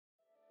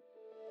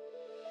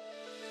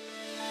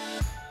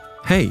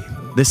Hey,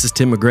 this is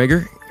Tim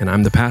McGregor, and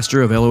I'm the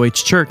pastor of LOH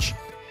Church,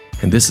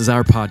 and this is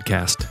our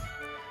podcast.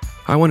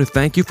 I want to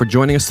thank you for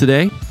joining us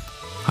today.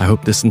 I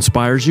hope this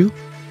inspires you.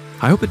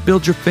 I hope it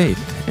builds your faith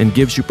and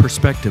gives you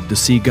perspective to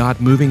see God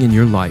moving in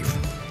your life.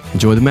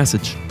 Enjoy the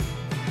message.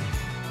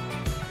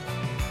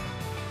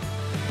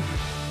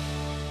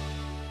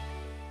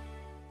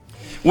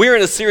 We're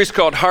in a series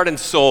called Heart and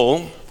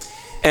Soul,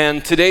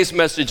 and today's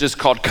message is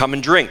called Come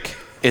and Drink.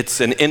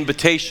 It's an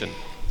invitation.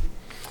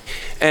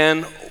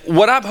 And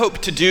what I've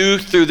hoped to do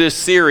through this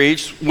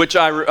series, which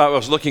I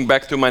was looking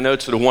back through my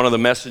notes at one of the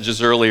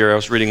messages earlier, I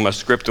was reading my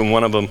script in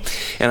one of them,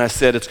 and I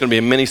said it's going to be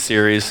a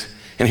mini-series,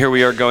 and here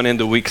we are going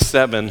into week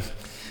 7.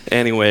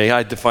 Anyway,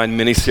 I define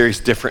mini-series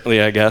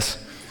differently, I guess.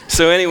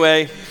 So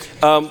anyway,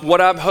 what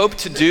I've hoped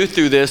to do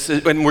through this,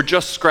 and we're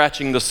just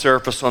scratching the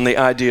surface on the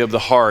idea of the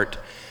heart,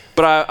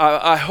 but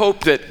I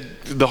hope that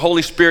the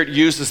Holy Spirit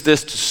uses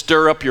this to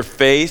stir up your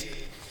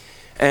faith,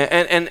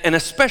 and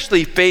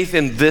especially faith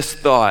in this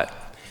thought,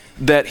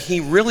 that He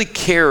really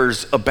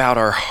cares about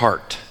our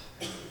heart.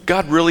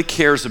 God really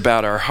cares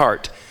about our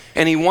heart.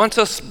 And He wants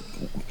us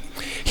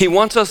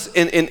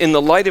in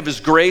the light of His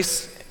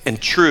grace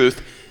and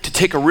truth to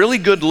take a really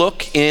good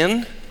look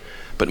in,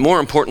 but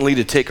more importantly,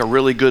 to take a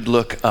really good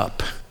look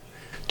up.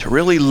 To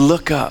really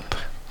look up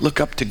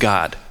to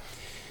God.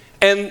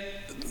 And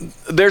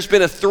there's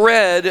been a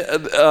thread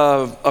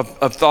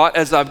of thought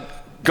as I've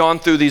gone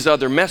through these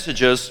other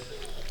messages,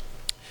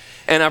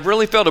 and I've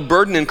really felt a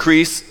burden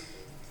increase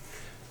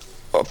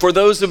for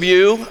those of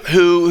you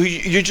who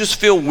you just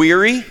feel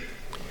weary.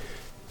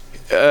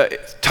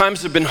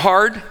 Times have been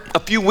hard. A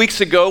few weeks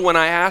ago when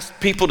I asked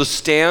people to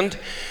stand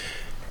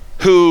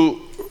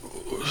who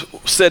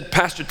said,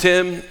 Pastor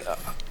Tim,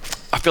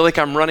 I feel like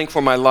I'm running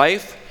for my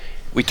life.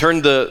 We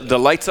turned the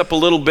lights up a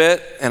little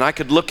bit and I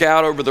could look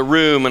out over the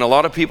room and a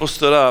lot of people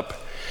stood up.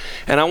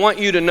 And I want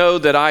you to know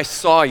that I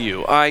saw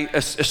you.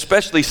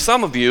 Especially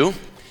some of you,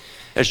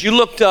 as you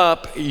looked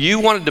up, you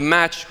wanted to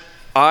match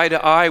eye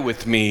to eye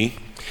with me.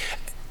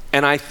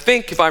 And I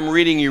think if I'm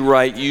reading you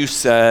right, you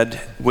said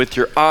with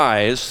your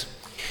eyes,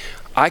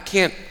 I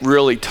can't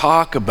really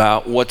talk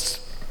about what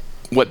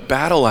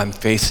battle I'm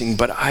facing,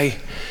 but I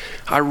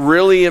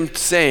really am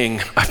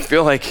saying, I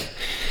feel like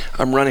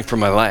I'm running for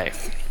my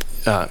life.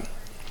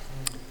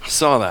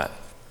 Saw that,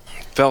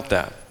 felt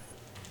that.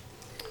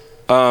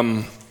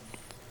 I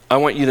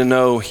want you to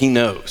know He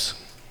knows.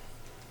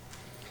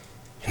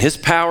 And His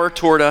power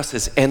toward us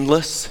is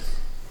endless.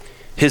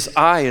 His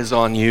eye is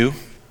on you.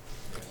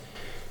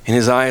 And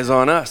His eye is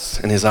on us,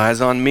 and His eye is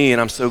on me, and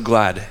I'm so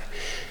glad.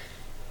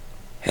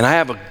 And I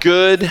have a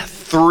good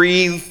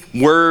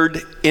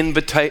 3-word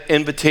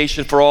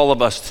invitation for all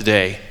of us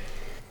today.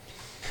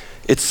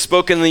 It's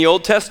spoken in the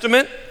Old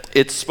Testament,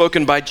 it's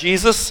spoken by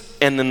Jesus,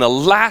 and in the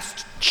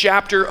last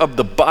chapter of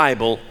the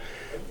Bible,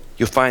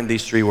 you'll find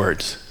these 3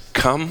 words: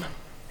 come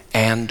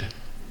and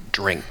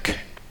drink.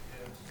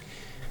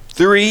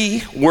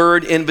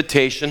 3-word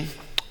invitation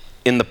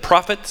in the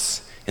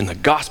prophets, in the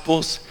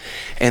Gospels,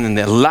 and in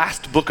the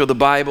last book of the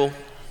Bible.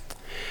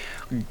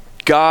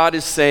 God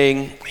is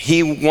saying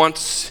He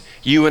wants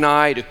you and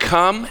I to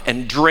come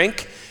and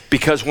drink,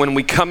 because when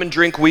we come and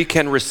drink, we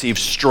can receive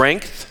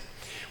strength.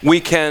 We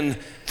can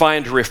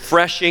find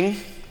refreshing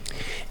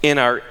in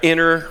our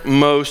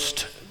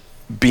innermost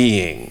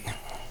being.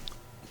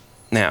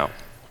 Now,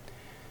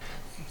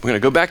 we're going to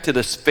go back to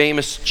this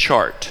famous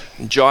chart.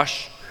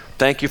 Josh,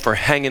 thank you for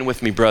hanging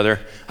with me, brother.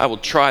 I will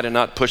try to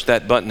not push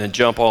that button and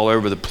jump all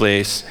over the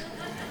place.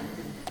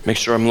 Make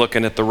sure I'm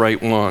looking at the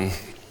right one.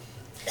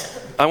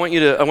 I want you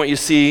to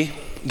see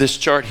this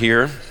chart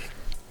here.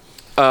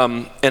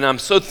 And I'm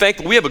so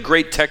thankful. We have a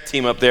great tech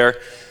team up there.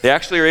 They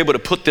actually are able to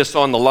put this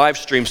on the live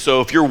stream. So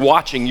if you're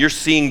watching, you're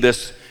seeing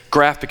this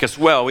graphic as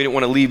well. We didn't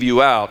want to leave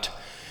you out.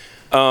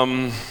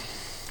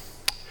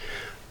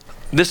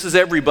 This is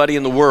everybody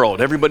in the world.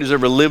 Everybody who's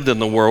ever lived in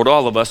the world,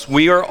 all of us.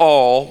 We are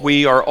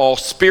all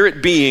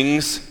spirit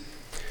beings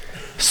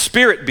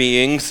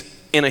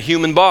in a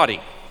human body.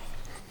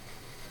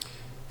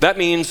 That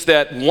means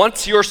that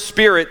once your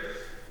spirit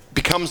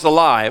becomes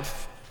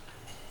alive,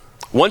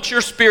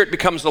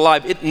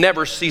 it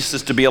never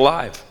ceases to be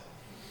alive.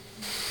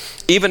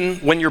 Even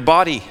when your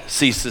body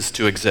ceases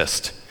to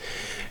exist.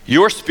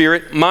 Your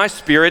spirit, my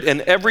spirit,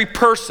 and every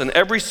person,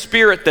 every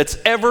spirit that's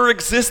ever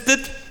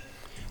existed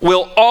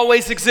will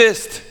always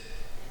exist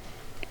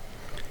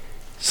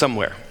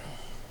somewhere.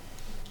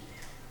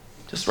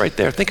 Just right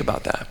there, think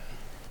about that.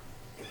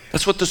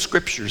 That's what the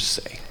scriptures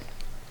say.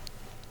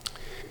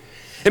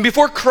 And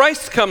before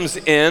Christ comes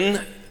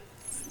in,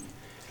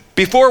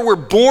 before we're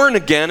born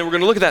again, and we're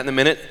going to look at that in a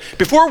minute,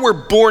 before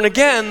we're born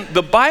again,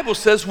 the Bible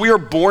says we are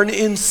born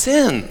in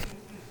sin.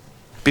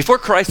 Before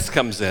Christ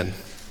comes in,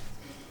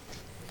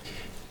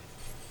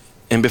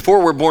 and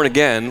before we're born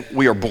again,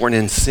 we are born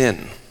in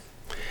sin.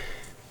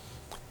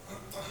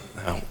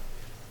 Now,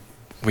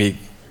 we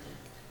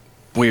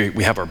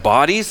have our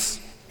bodies,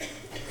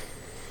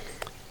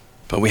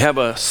 but we have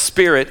a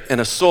spirit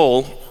and a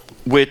soul,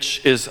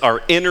 which is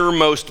our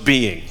innermost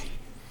being.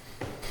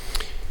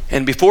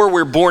 And before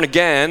we're born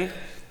again,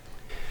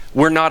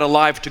 we're not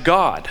alive to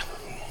God.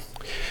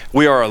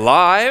 We are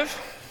alive.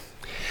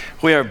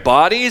 We have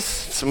bodies.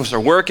 Some of us are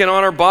working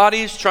on our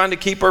bodies, trying to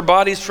keep our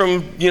bodies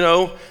from,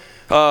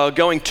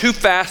 going too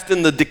fast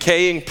in the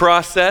decaying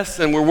process,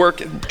 and we're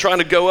trying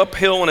to go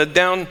uphill in a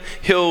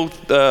downhill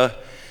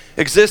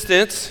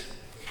existence.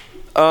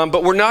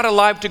 But we're not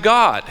alive to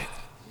God,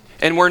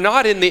 and we're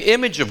not in the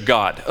image of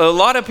God. A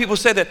lot of people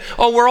say that,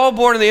 we're all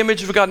born in the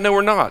image of God. No,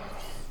 we're not.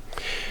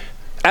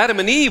 Adam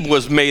and Eve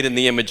was made in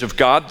the image of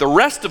God. The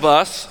rest of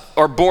us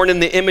are born in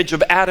the image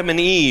of Adam and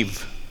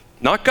Eve,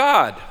 not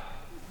God.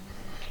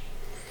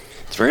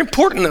 It's very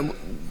important that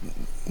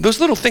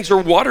those little things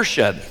are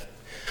watershed.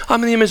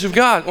 I'm in the image of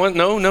God. Well,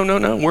 no.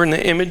 We're in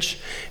the image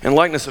and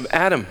likeness of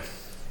Adam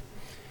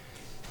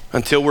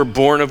until we're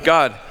born of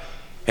God.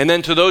 And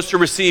then to those who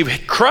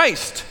receive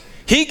Christ,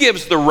 he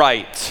gives the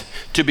right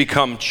to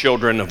become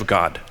children of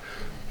God.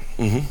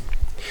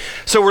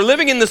 So we're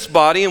living in this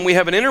body, and we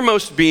have an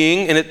innermost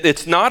being, and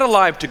it's not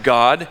alive to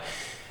God.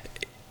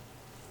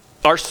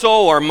 Our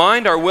soul, our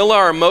mind, our will,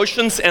 our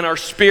emotions, and our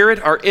spirit,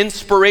 our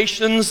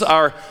inspirations,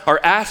 our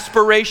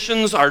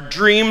aspirations, our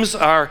dreams,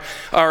 our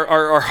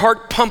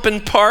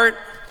heart-pumping part.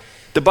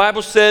 The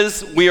Bible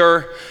says we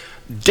are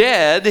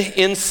dead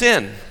in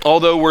sin.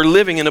 Although we're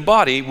living in a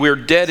body, we're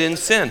dead in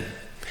sin.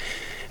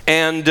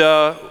 And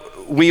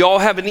we all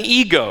have an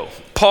ego.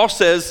 Paul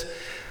says,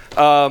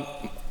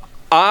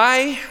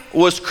 I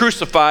was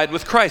crucified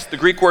with Christ. The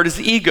Greek word is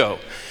ego.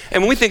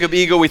 And when we think of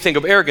ego, we think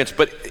of arrogance,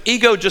 but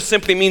ego just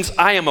simply means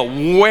I am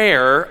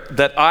aware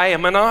that I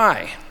am an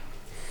I.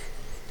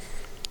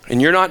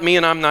 And you're not me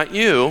and I'm not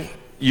you.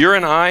 You're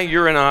an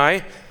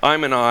I,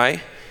 I'm an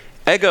I.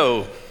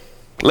 Ego,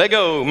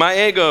 Lego,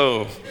 my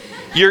ego.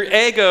 Your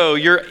ego,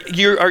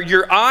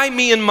 your I,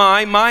 me and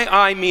my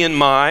I, me and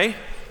my.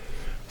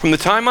 From the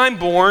time I'm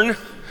born,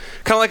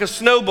 kind of like a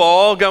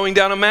snowball going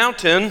down a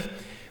mountain,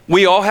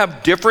 we all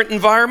have different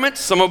environments.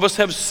 Some of us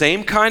have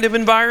same kind of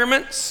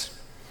environments.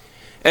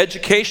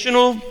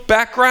 Educational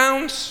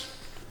backgrounds,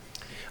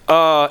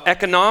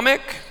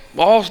 economic,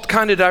 all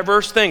kind of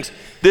diverse things.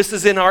 This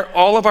is in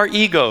all of our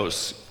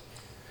egos.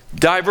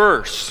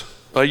 Diverse,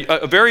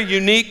 a very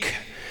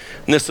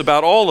uniqueness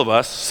about all of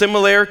us.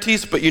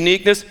 Similarities, but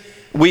uniqueness.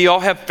 We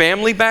all have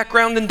family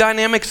background and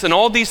dynamics, and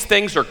all these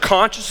things are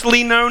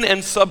consciously known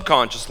and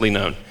subconsciously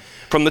known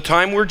from the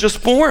time we're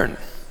just born.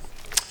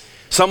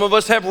 Some of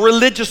us have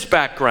religious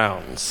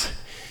backgrounds.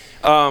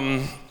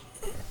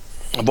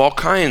 Of all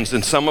kinds,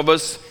 and some of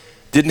us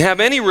didn't have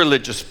any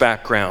religious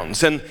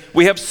backgrounds, and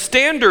we have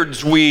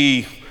standards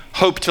we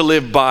hope to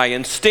live by,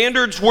 and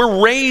standards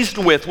we're raised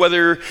with,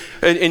 whether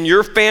in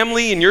your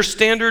family, and your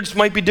standards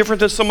might be different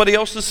than somebody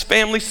else's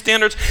family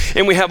standards,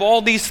 and we have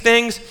all these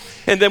things,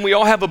 and then we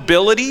all have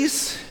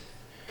abilities,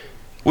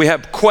 we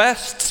have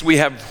quests, we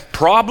have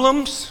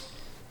problems,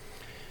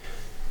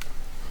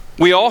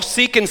 we all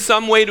seek in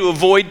some way to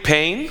avoid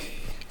pain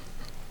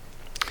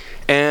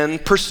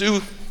and pursue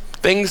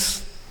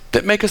things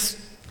that make us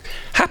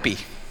happy.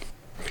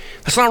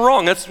 That's not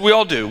wrong. That's what we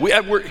all do.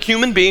 We're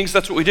human beings.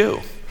 That's what we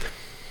do.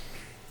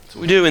 That's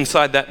what we do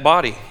inside that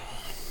body.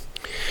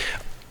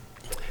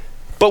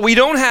 But we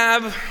don't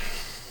have,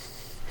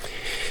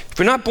 if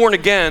we're not born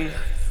again,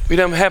 we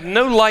don't have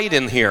no light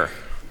in here.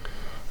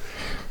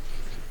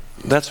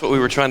 That's what we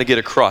were trying to get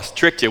across.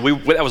 Tricked you.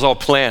 That was all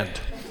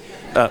planned.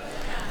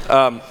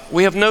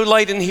 We have no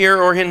light in here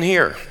or in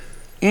here.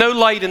 No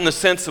light in the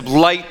sense of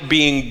light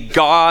being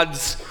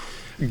God's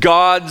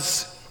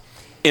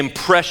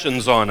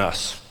impressions on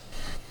us.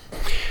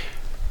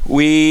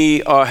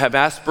 We have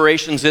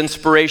aspirations,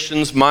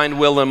 inspirations, mind,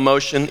 will, and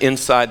emotion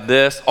inside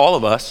this, all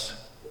of us.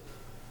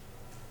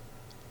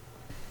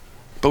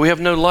 But we have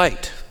no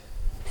light.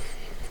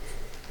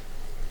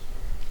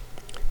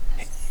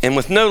 And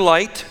with no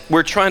light,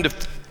 we're trying to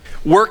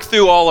work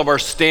through all of our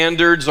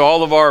standards,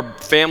 all of our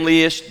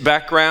family-ish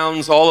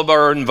backgrounds, all of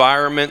our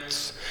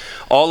environments,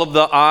 all of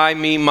the I,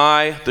 me,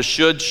 my, the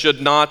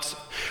should nots,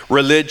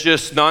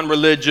 religious,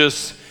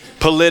 non-religious,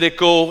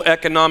 political,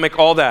 economic,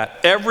 all that.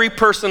 Every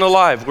person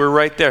alive, we're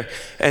right there.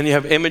 And you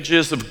have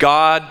images of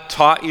God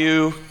taught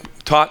you,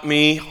 taught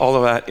me, all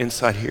of that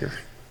inside here.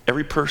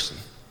 Every person.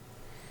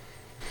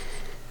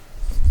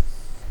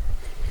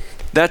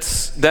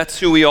 That's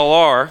who we all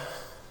are.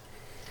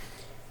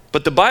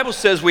 But the Bible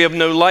says we have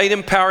no light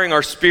empowering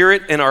our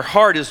spirit, and our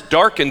heart is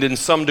darkened in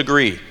some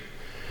degree.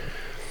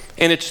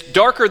 And it's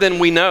darker than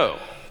we know.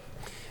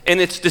 And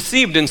it's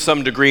deceived in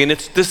some degree, and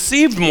it's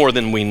deceived more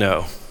than we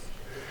know.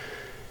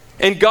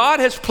 And God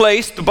has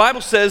placed, the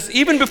Bible says,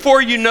 even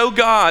before you know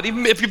God,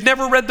 even if you've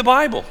never read the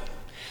Bible,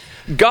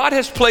 God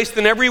has placed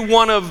in every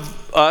one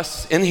of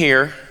us in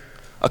here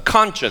a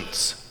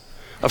conscience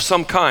of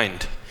some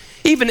kind.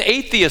 Even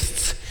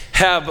atheists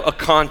have a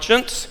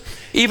conscience.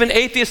 Even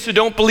atheists who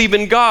don't believe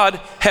in God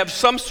have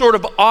some sort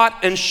of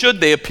ought and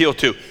should they appeal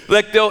to.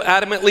 Like they'll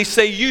adamantly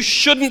say, you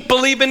shouldn't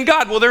believe in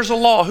God. Well, there's a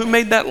law. Who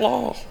made that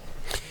law?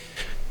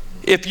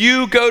 If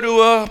you go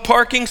to a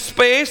parking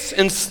space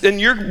and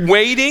you're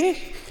waiting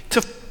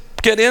to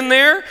get in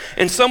there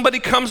and somebody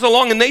comes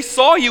along and they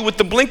saw you with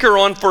the blinker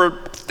on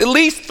for at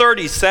least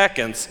 30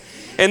 seconds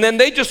and then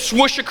they just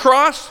swoosh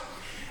across,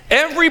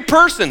 every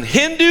person,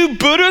 Hindu,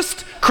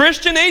 Buddhist,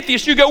 Christian,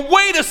 atheist, you go,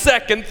 wait a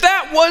second,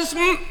 that was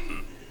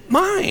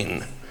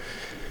mine.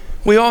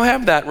 We all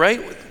have that,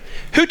 right?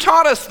 Who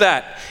taught us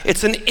that?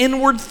 It's an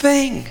inward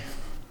thing.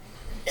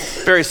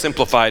 Very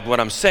simplified what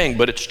I'm saying,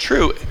 but it's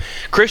true,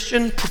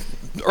 Christian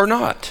or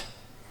not.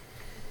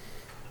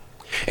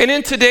 And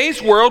in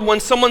today's world, when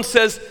someone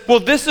says, well,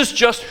 this is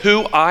just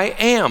who I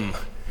am,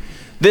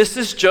 this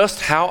is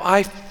just how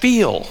I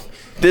feel,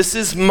 this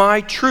is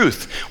my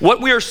truth, what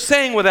we are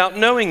saying without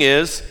knowing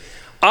is,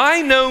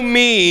 I know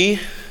me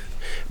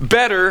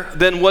better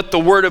than what the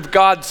Word of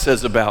God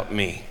says about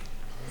me.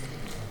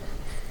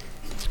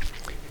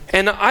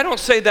 And I don't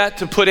say that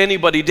to put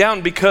anybody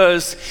down,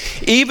 because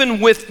even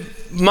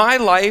with my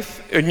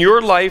life and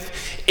your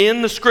life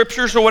in the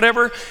scriptures or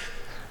whatever,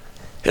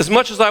 as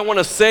much as I want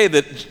to say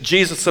that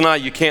Jesus and I,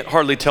 you can't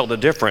hardly tell the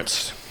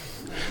difference,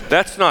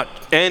 that's not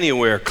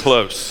anywhere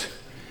close.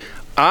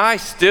 I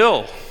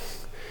still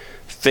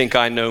think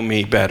I know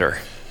me better.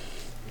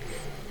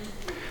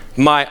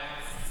 My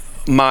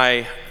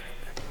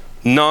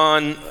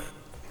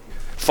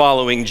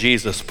non-following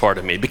Jesus part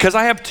of me, because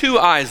I have two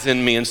eyes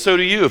in me, and so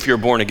do you if you're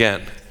born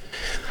again.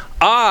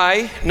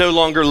 I no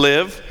longer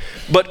live,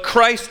 but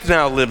Christ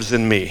now lives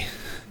in me.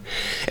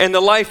 And the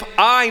life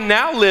I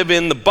now live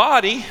in the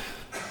body,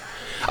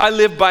 I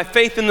live by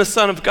faith in the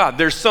Son of God.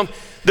 There's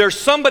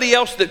somebody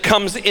else that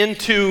comes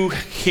into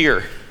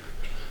here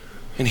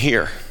and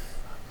here.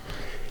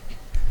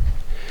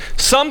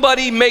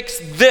 Somebody makes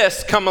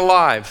this come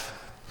alive.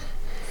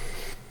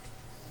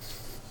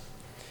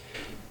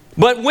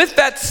 But with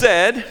that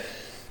said,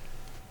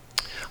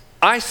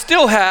 I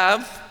still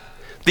have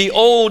the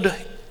old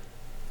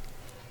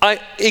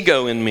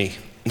ego in me,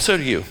 and so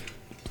do you.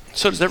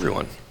 So does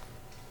everyone.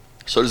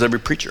 So does every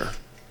preacher.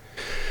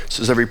 So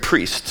does every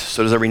priest.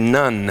 So does every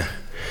nun.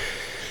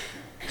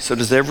 So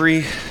does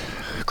every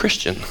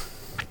Christian.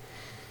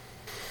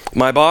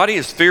 My body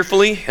is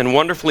fearfully and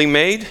wonderfully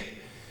made.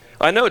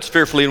 I know it's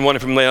fearfully and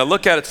wonderfully made. I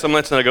look at it some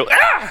nights and I go,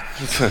 ah!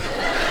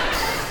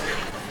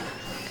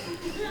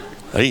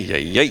 Ay,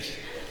 ay, ay.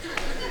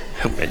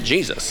 Help me,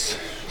 Jesus.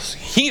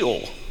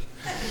 Heal.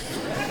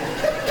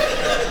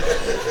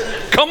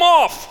 Come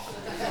off.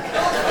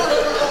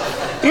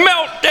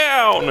 Melt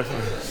down.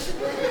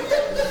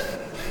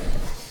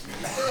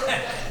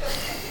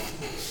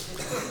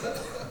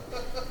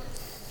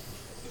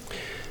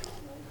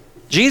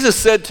 Jesus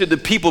said to the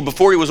people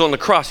before he was on the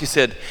cross, he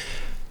said,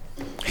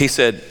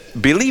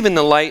 believe in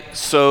the light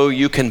so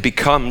you can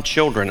become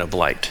children of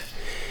light.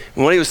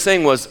 And what he was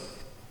saying was,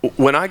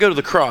 when I go to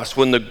the cross,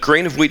 when the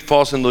grain of wheat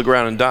falls into the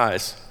ground and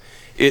dies,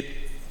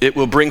 it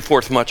will bring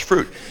forth much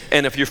fruit.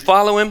 And if you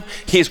follow him,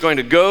 he's going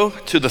to go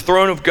to the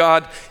throne of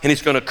God and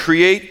he's going to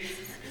create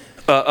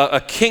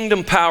a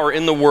kingdom power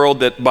in the world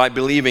that by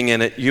believing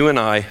in it, you and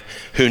I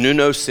who knew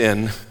no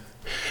sin,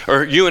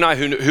 or you and I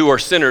who are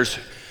sinners,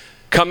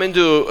 come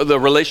into the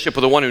relationship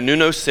with the one who knew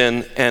no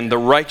sin, and the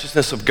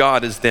righteousness of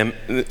God is then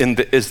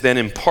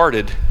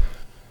imparted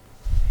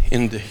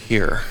into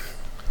here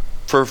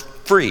for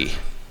free.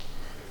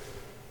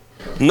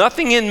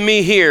 Nothing in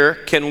me here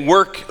can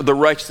work the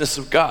righteousness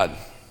of God.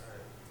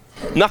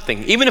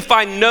 Nothing. Even if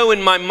I know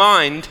in my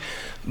mind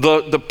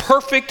the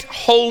perfect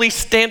holy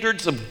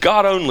standards of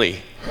God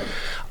only,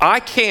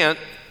 I can't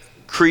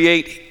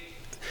create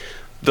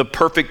the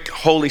perfect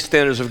holy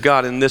standards of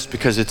God in this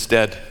because it's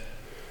dead.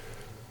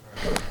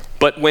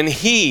 But when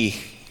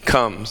he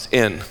comes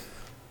in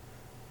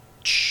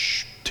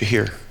to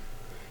here,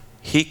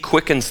 he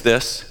quickens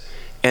this,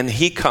 and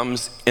he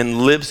comes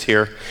and lives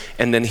here,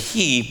 and then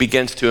he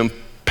begins to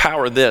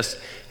empower this,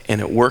 and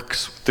it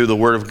works through the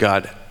Word of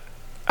God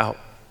out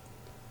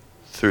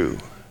through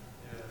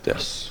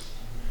this.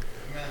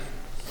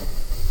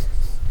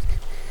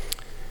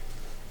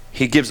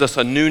 He gives us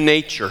a new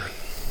nature.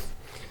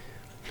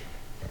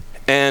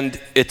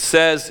 And it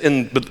says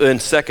in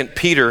 2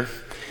 Peter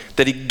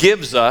that he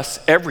gives us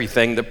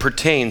everything that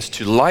pertains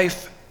to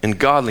life and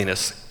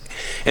godliness.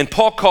 And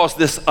Paul calls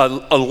this a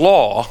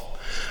law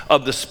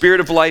of the Spirit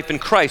of life in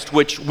Christ,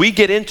 which we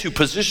get into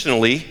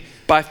positionally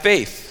by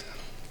faith.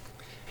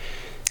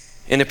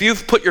 And if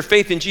you've put your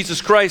faith in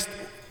Jesus Christ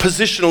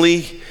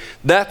positionally,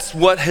 that's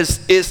what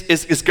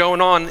is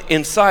going on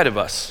inside of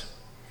us.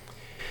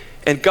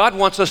 And God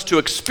wants us to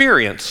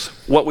experience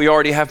what we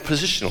already have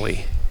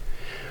positionally.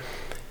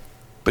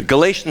 But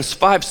Galatians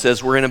 5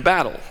 says we're in a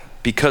battle,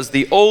 because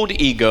the old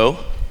ego,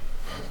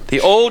 the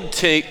old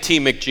T.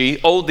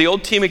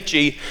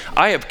 McG,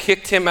 I have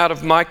kicked him out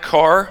of my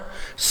car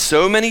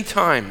so many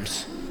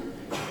times,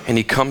 and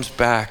he comes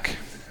back.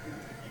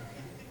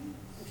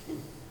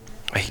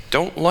 I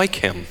don't like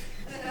him.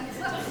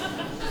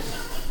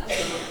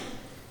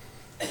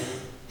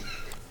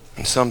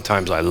 And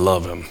sometimes I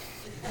love him.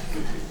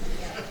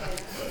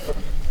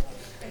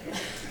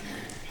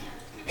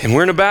 And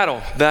we're in a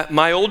battle that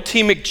my old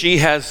T. McG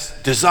has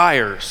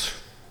desires.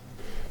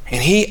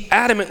 And he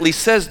adamantly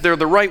says they're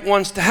the right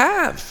ones to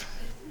have.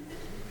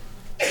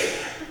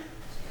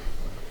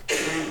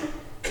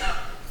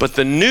 But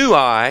the new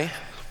I,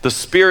 the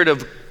Spirit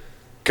of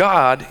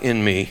God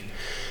in me,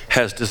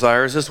 has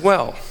desires as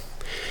well.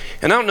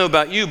 And I don't know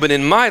about you, but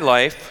in my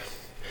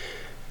life,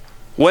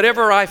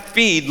 whatever I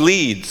feed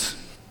leads.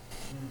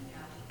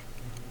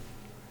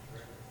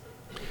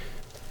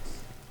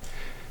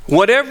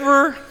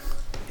 Whatever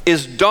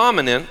is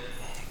dominant,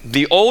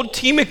 the old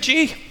T.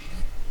 McGee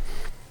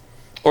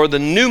or the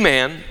new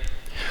man,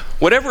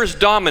 whatever is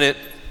dominant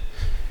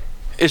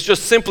is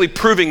just simply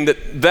proving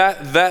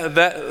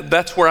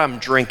that's where I'm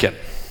drinking.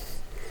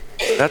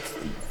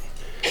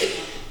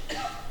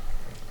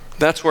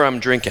 That's where I'm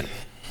drinking.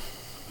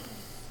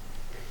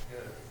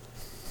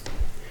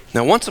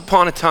 Now, once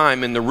upon a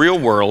time in the real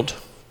world,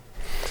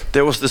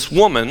 there was this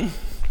woman,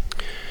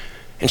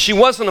 and she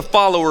wasn't a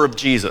follower of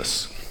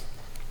Jesus.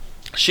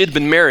 She had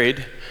been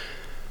married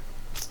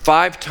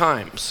 5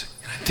 times.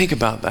 Think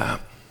about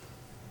that.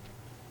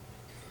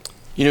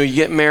 You know, you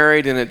get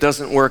married and it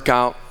doesn't work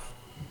out.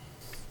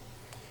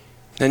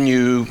 Then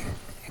you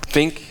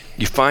think,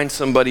 you find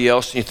somebody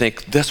else and you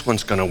think, this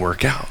one's going to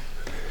work out.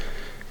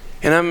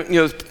 And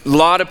a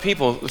lot of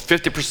people,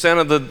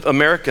 50% of the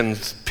American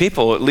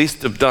people at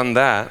least have done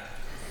that.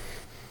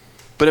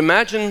 But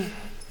imagine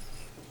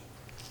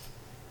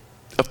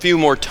a few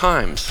more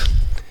times.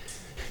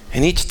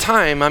 And each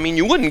time,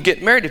 you wouldn't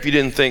get married if you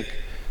didn't think,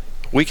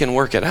 we can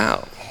work it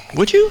out.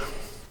 Would you?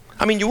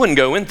 You wouldn't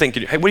go in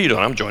thinking, hey, what are you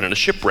doing? I'm joining a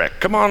shipwreck.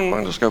 Come on,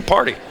 let's go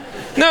party.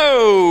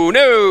 No.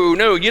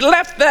 You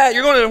left that.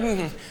 You're going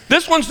to,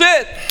 this one's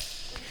it.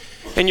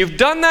 And you've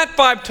done that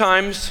 5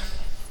 times.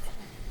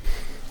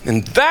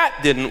 And that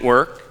didn't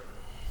work.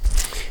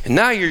 And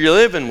now you're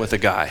living with a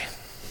guy.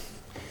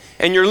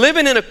 And you're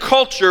living in a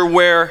culture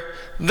where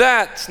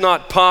that's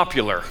not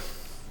popular.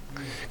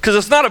 Because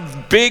it's not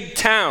a big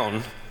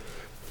town,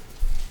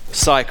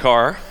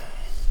 Sychar.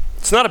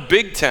 It's not a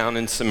big town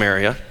in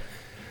Samaria.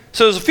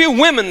 So there's a few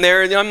women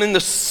there. The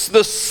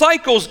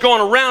cycle's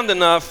going around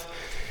enough.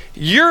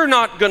 You're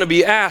not going to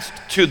be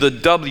asked to the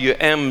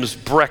WM's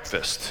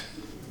breakfast.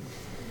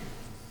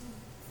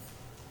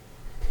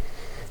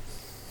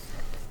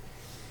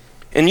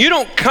 And you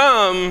don't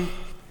come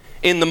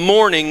in the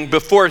morning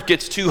before it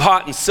gets too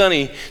hot and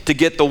sunny to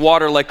get the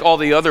water like all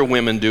the other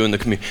women do in the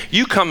community.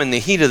 You come in the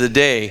heat of the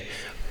day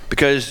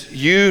because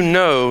you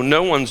know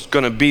no one's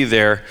going to be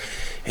there,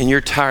 and you're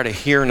tired of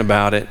hearing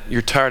about it.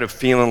 You're tired of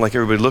feeling like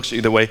everybody looks at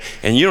you the way,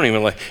 and you don't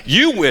even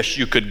you wish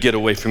you could get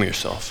away from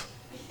yourself.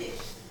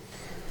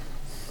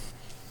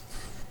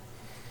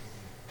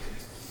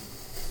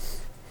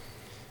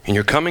 And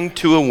you're coming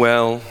to a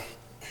well,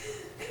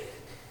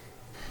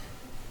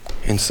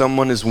 and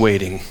someone is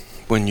waiting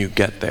when you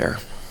get there.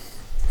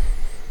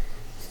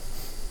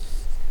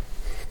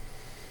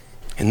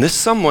 And this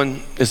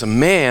someone is a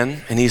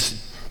man, and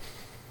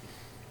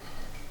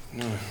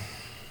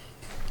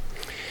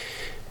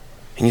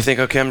and you think,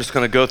 okay, I'm just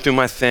going to go through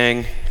my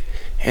thing.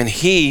 And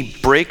he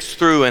breaks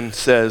through and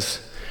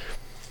says,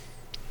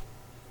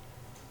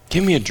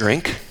 give me a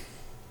drink.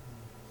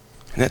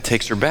 And that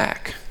takes her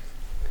back.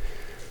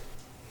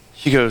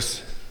 She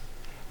goes,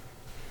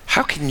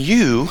 how can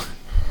you,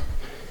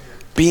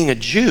 being a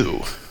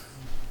Jew,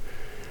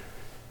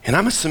 and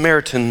I'm a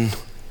Samaritan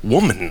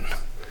woman,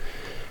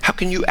 how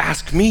can you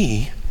ask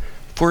me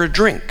for a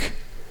drink?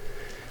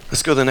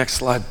 Let's go to the next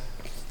slide.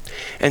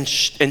 And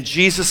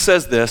Jesus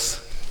says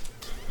this.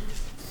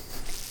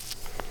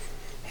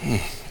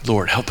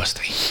 Lord, help us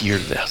to hear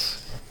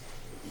this.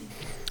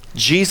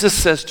 Jesus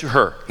says to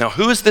her, now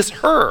who is this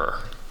her?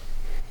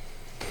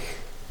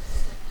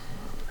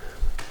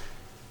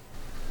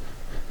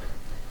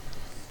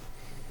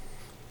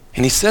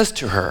 And he says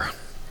to her,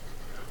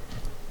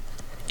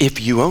 if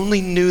you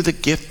only knew the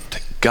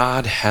gift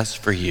God has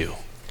for you.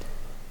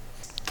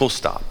 Full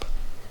stop.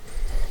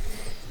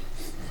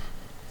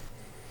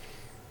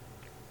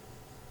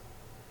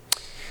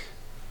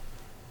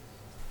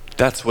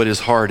 That's what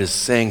his heart is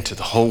saying to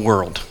the whole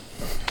world.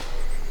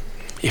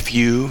 If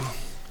you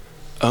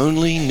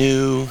only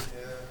knew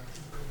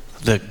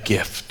the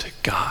gift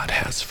God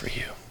has for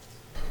you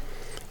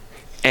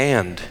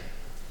and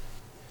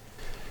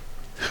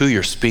who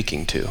you're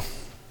speaking to,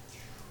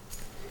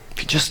 if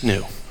you just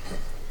knew,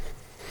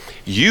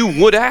 you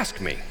would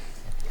ask me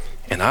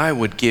and I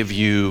would give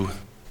you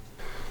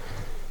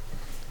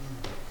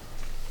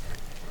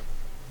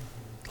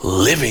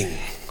living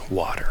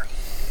water.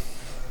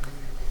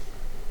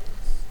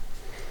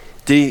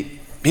 He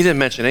didn't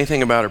mention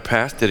anything about her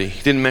past, did he?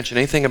 He didn't mention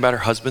anything about her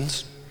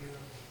husbands.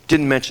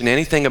 Didn't mention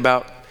anything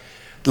about,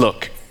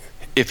 look,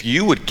 if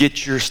you would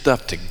get your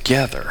stuff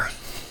together.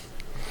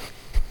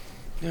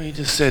 He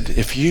just said,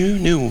 if you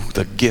knew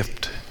the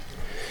gift.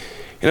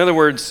 In other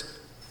words,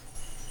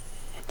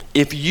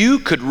 if you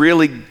could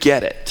really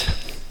get it,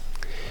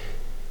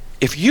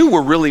 if you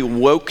were really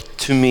woke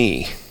to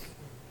me,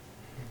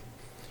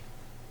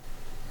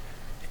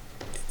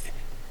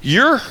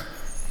 your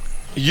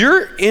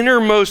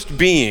innermost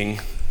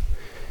being,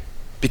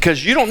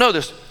 because you don't know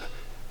this,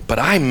 but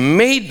I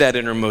made that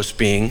innermost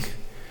being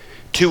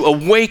to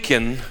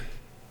awaken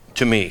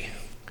to me.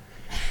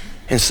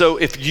 And so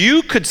if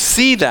you could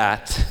see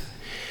that,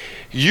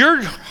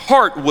 your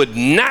heart would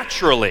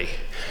naturally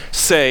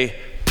say,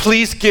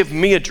 please give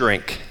me a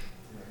drink.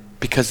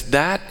 Because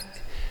that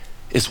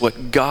is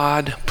what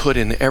God put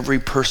in every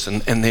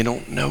person, and they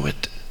don't know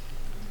it.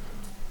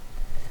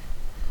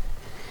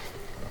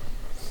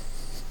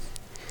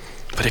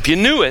 But if you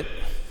knew it,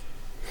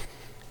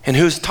 and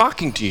who's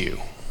talking to you,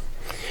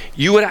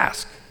 you would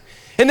ask.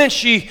 And then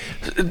she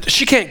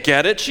can't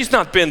get it. She's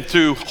not been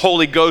through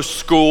Holy Ghost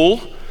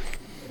school.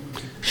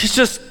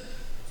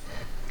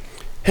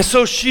 And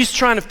so she's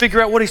trying to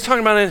figure out what he's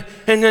talking about,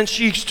 and then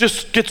she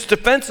just gets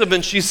defensive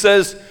and she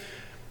says,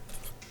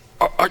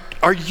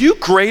 are you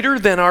greater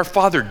than our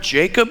father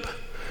Jacob,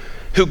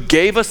 who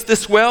gave us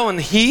this well, and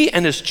he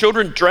and his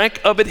children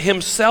drank of it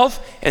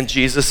himself? And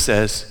Jesus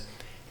says,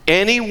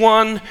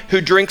 anyone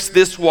who drinks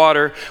this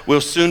water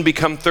will soon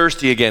become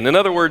thirsty again. In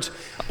other words,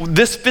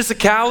 this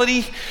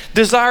physicality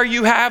desire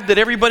you have that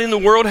everybody in the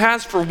world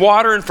has for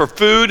water and for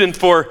food and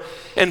for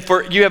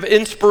you have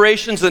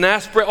inspirations and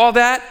all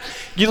that.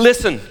 You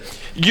listen,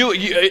 you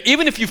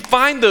even if you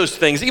find those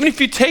things, even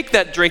if you take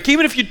that drink,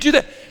 even if you do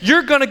that,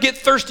 you're going to get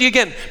thirsty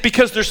again,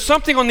 because there's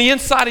something on the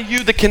inside of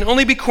you that can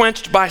only be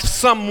quenched by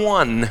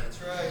someone.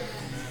 That's right.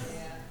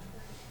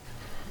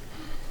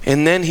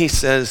 And then he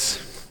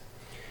says,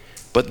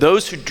 but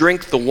those who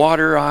drink the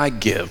water I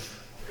give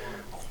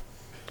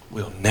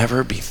will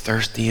never be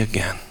thirsty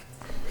again.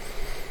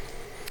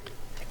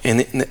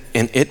 And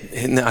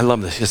I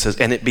love this. It says,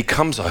 and it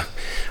becomes I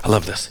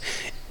love this.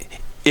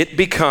 It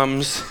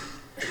becomes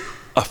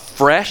a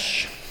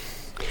fresh,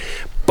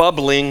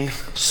 bubbling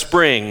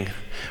spring.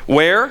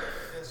 Where?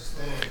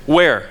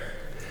 Where?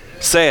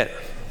 Say it.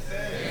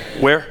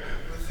 Where?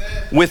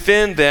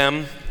 Within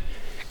them,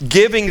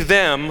 giving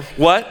them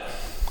what?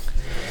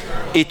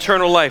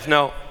 Eternal life.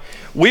 Now,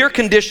 we are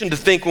conditioned to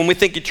think, when we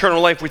think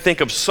eternal life, we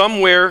think of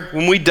somewhere,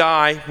 when we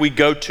die, we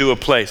go to a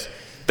place.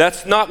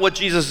 That's not what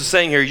Jesus is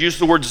saying here. He used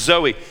the word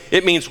Zoe.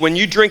 It means when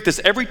you drink this,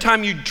 every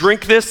time you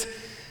drink this,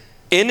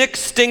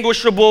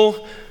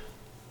 inextinguishable,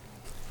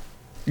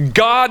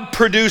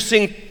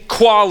 God-producing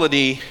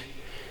quality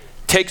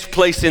takes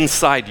place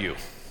inside you.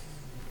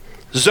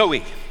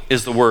 Zoe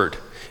is the word.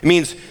 It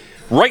means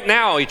right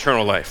now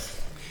eternal life.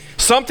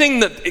 Something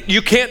that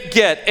you can't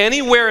get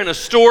anywhere in a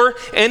store,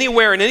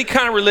 anywhere in any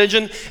kind of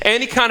religion,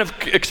 any kind of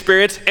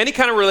experience, any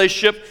kind of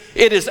relationship.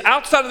 It is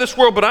outside of this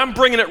world, but I'm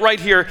bringing it right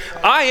here.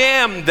 I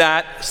am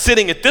that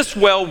sitting at this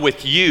well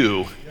with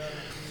you.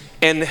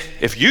 And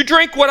if you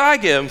drink what I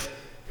give,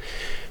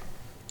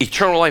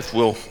 eternal life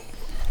will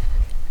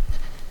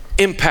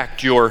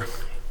impact your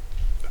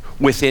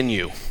within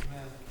you.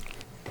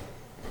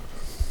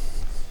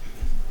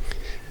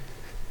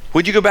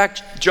 Would you go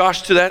back,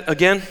 Josh, to that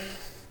again?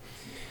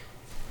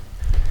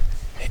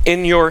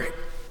 In your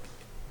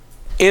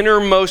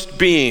innermost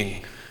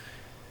being,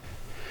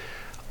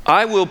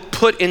 I will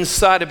put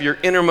inside of your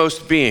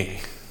innermost being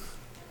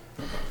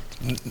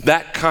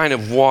that kind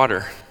of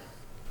water.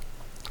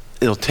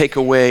 It'll take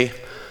away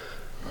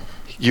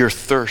your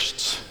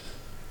thirsts.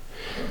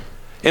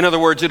 In other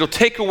words, it'll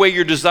take away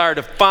your desire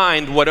to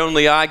find what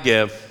only I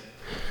give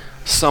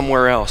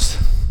somewhere else.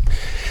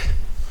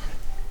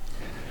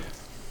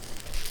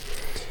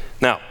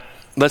 Now,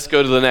 let's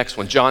go to the next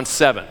one, John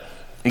 7.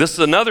 This is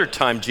another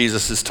time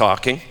Jesus is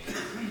talking.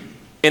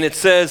 And it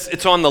says,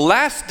 it's on the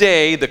last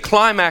day, the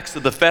climax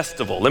of the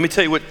festival. Let me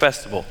tell you what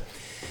festival.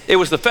 It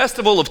was the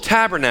Festival of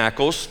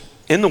Tabernacles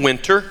in the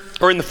winter,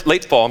 or in the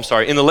late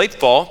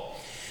fall.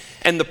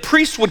 And the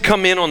priests would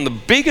come in on the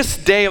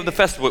biggest day of the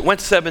festival. It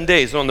went 7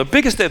 days. And on the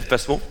biggest day of the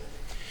festival,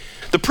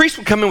 the priest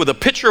would come in with a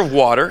pitcher of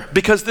water,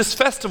 because this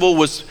festival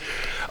was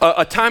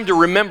a time to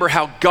remember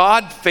how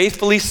God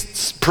faithfully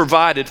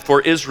provided for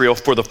Israel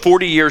for the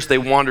 40 years they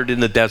wandered in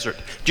the desert.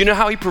 Do you know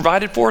how he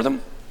provided for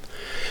them?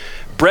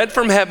 Bread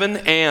from heaven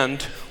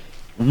and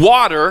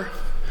water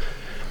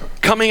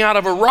coming out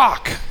of a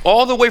rock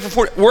all the way for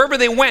 40. Wherever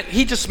they went,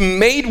 he just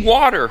made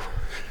water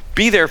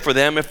be there for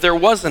them if there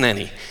wasn't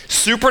any.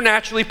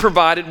 Supernaturally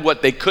provided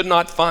what they could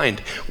not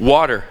find,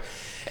 water.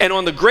 And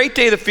on the great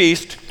day of the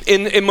feast,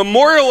 in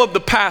memorial of the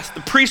past,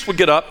 the priest would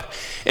get up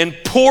and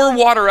pour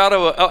water out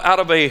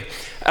of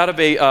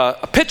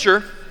a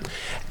pitcher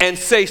and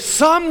say,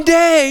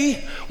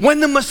 someday when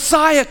the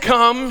Messiah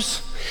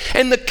comes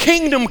and the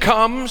kingdom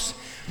comes,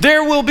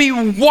 there will be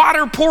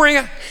water pouring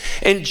out.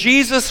 And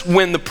Jesus,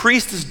 when the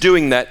priest is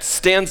doing that,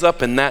 stands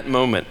up in that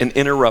moment and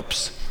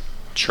interrupts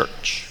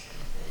church.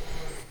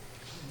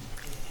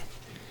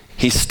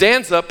 He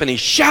stands up and he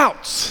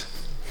shouts.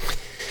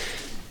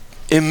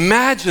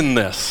 Imagine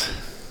this.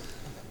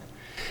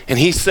 And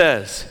he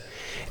says,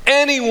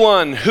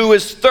 anyone who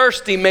is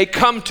thirsty may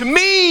come to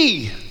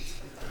me.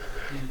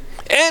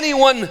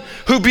 Anyone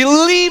who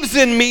believes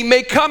in me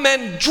may come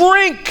and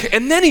drink.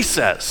 And then he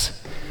says,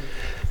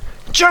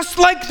 just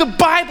like the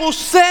Bible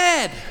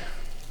said.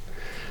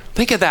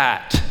 Think of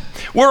that.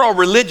 We're all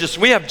religious.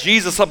 We have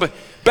Jesus up.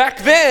 Back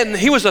then,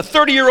 he was a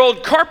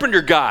 30-year-old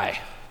carpenter guy.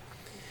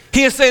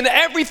 He is saying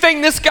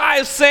everything this guy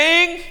is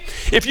saying,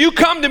 if you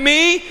come to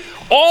me,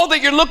 All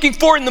that you're looking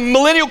for in the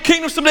millennial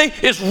kingdom someday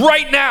is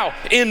right now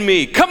in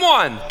me. Come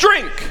on,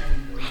 drink.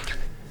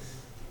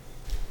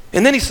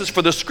 And then he says,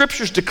 for the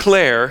scriptures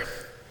declare,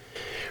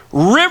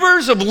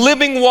 rivers of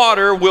living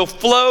water will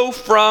flow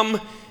from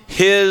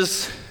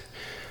his...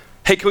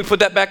 Hey, can we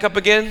put that back up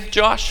again,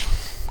 Josh?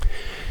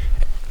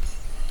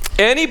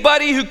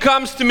 Anybody who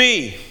comes to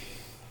me,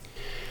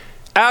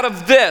 out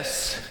of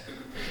this,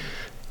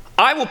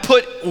 I will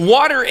put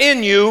water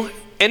in you,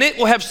 and it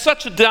will have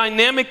such a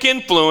dynamic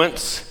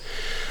influence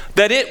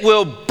that it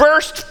will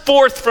burst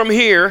forth from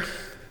here,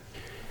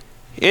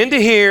 into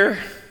here,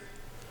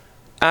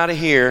 out of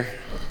here,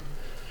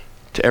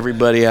 to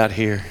everybody out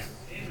here.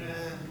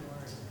 Amen.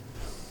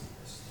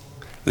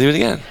 Do it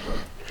again.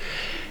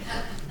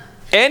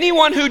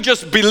 Anyone who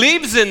just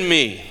believes in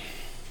me,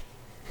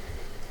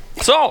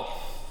 that's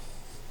all.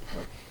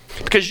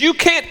 Because you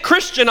can't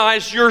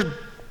Christianize your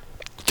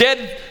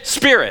dead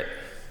spirit.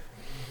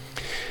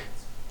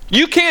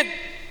 You can't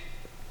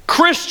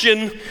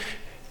Christian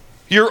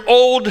your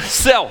old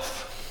self.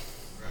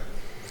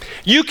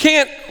 You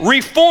can't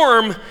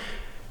reform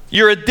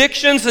your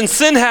addictions and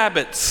sin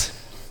habits.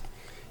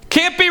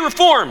 Can't be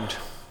reformed.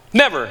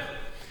 Never.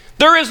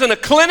 There isn't a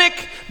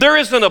clinic, there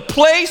isn't a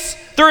place,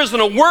 there isn't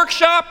a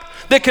workshop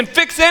that can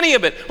fix any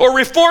of it or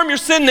reform your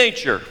sin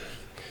nature.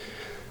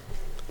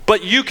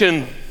 But you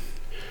can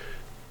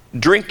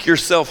drink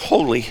yourself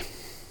holy.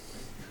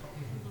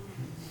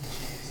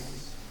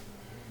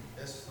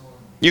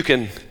 You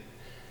can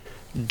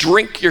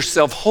drink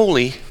yourself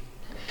holy,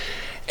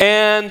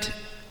 and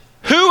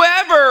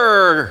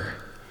whoever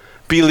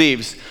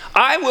believes,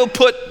 I will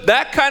put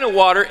that kind of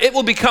water, it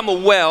will become a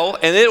well,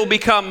 and it will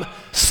become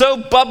so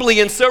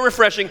bubbly and so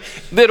refreshing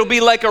that it'll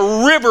be like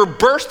a river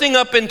bursting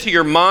up into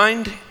your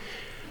mind,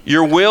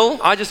 your will.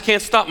 I just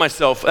can't stop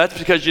myself. That's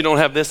because you don't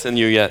have this in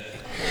you yet.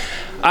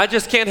 I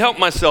just can't help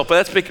myself. But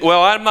that's because,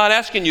 well, I'm not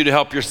asking you to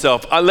help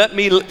yourself.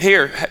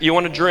 Here, you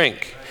want to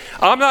drink.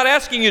 I'm not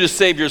asking you to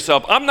save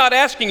yourself. I'm not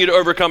asking you to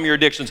overcome your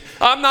addictions.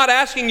 I'm not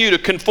asking you to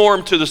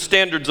conform to the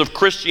standards of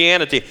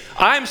Christianity.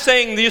 I'm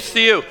saying this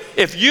to you.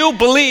 If you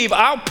believe,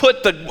 I'll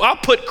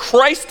put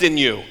Christ in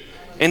you.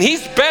 And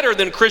he's better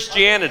than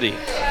Christianity.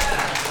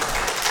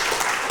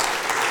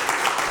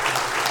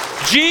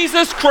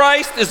 Jesus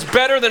Christ is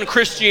better than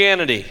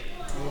Christianity.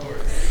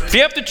 If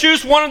you have to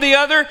choose one or the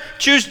other,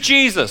 choose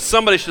Jesus.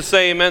 Somebody should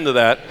say amen to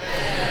that.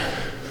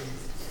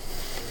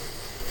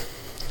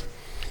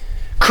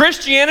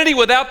 Christianity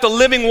without the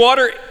living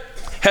water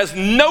has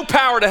no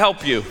power to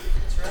help you.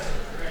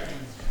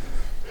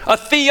 A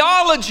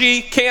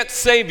theology can't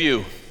save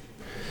you,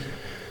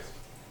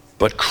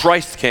 but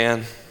Christ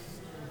can.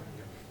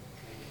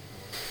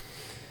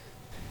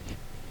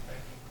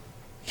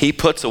 He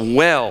puts a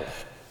well,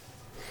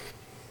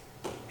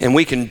 and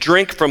we can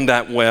drink from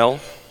that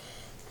well,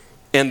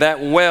 and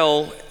that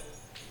well,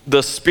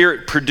 the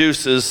Spirit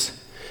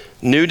produces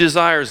new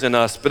desires in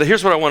us. But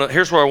here's where I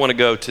want to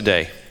go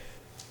today.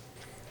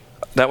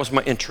 That was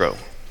my intro.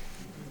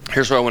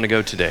 Here's where I want to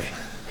go today.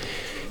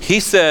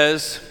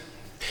 Jesus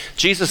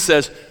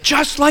says,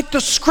 just like the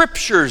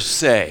scriptures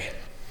say.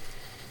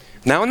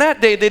 Now in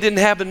that day, they didn't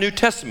have a New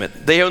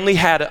Testament. They only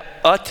had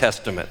a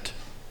testament.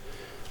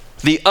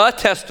 The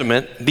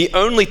Testament, the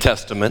only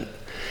testament,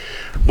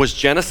 was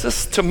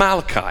Genesis to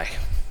Malachi.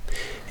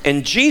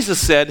 And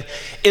Jesus said,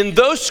 in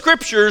those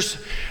scriptures,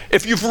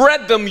 if you've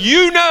read them,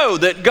 you know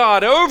that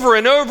God over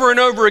and over and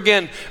over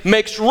again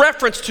makes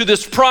reference to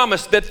this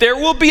promise that there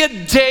will be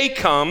a day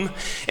come.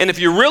 And if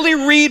you really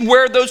read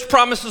where those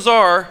promises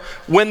are,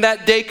 when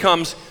that day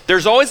comes,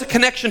 there's always a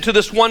connection to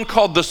this one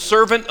called the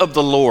servant of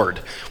the Lord,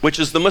 which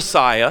is the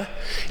Messiah.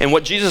 And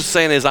what Jesus is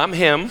saying is, I'm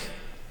him.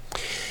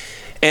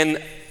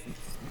 And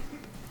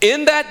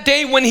in that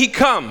day when he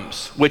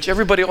comes, which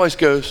everybody always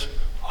goes,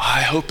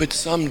 I hope it's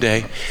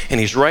someday. And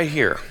he's right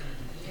here.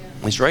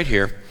 He's right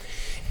here.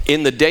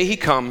 In the day he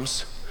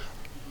comes,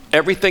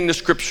 everything the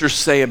scriptures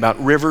say about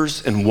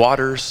rivers and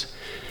waters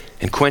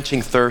and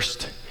quenching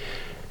thirst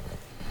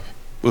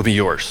will be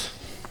yours.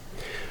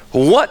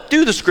 What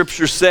do the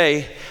scriptures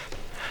say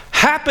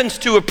happens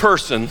to a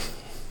person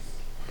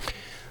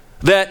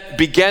that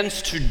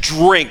begins to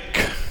drink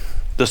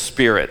the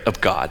Spirit of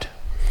God?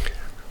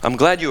 I'm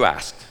glad you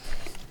asked.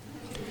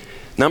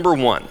 Number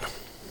one,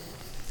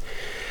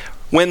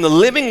 when the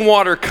living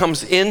water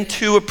comes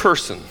into a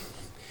person,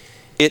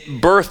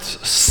 it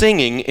births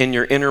singing in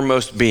your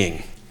innermost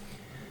being.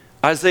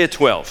 Isaiah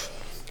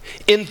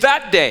 12. In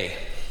that day,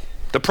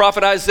 the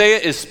prophet Isaiah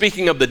is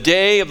speaking of the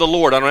day of the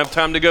Lord. I don't have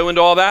time to go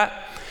into all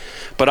that,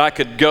 but I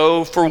could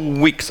go for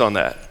weeks on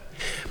that.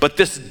 But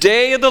this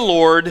day of the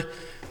Lord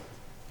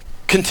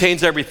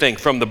contains everything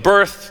from the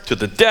birth to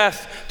the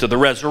death to the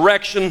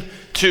resurrection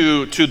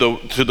to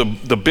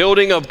the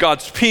building of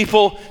God's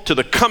people, to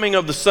the coming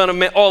of the Son of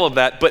Man, all of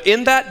that. But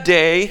in that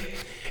day,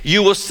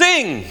 you will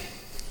sing.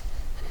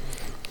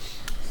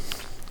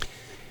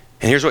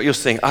 And here's what you'll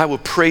sing. I will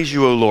praise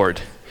you, O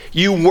Lord.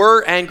 You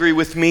were angry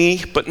with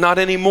me, but not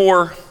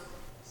anymore.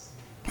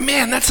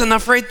 Man, that's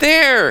enough right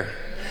there.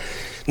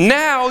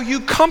 Now you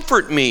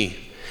comfort me.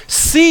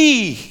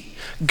 See,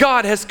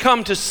 God has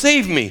come to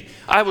save me.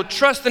 I will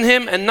trust in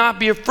him and not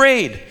be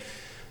afraid.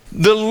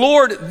 The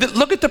Lord,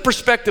 look at the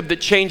perspective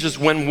that changes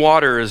when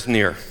water is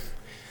near.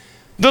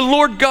 The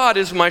Lord God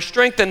is my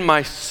strength and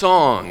my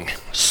song.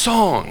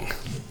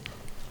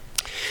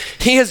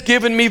 He has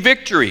given me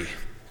victory.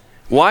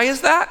 Why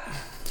is that?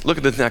 Look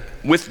at the next.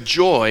 With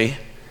joy,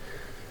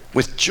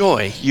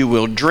 you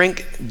will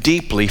drink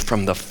deeply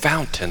from the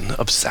fountain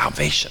of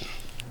salvation.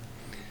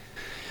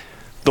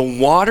 The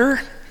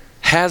water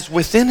has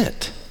within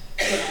it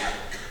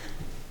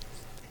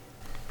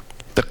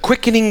the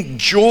quickening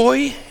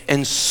joy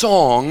and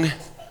song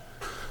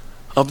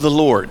of the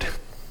Lord.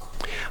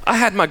 I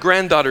had my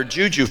granddaughter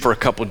Juju for a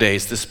couple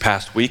days this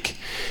past week.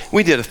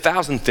 We did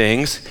 1,000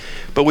 things,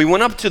 but we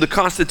went up to the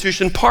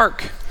Constitution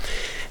Park,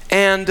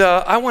 and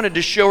I wanted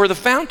to show her the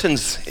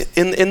fountains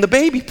in the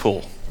baby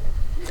pool.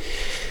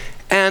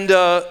 And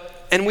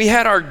we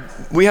had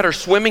our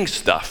swimming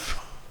stuff.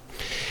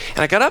 And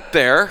I got up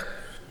there,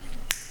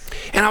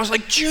 and I was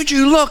like,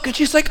 Juju, look. And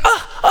she's like,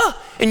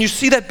 and you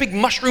see that big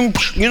mushroom,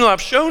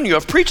 I've shown you,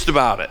 I've preached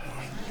about it.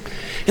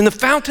 And the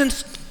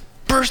fountain's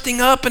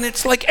bursting up, and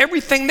it's like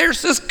everything there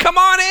says, come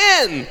on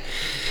in.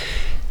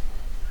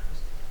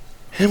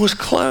 And it was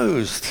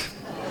closed.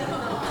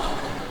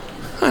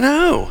 I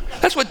know.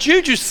 That's what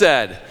Juju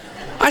said.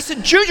 I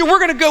said, Juju, we're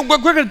going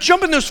to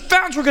jump in those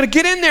fountains. We're going to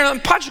get in there,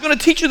 and Pacha's going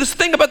to teach you this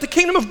thing about the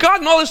kingdom of God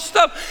and all this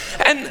stuff.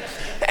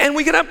 And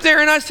we get up there,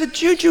 and I said,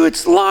 Juju,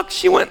 it's locked.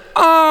 She went,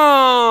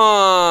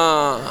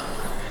 ah.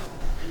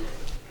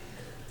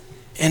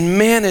 And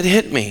man, it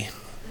hit me.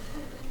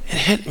 It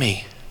hit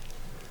me.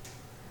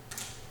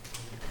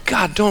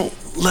 God, don't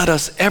let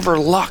us ever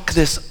lock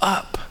this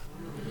up.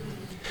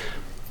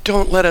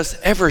 Don't let us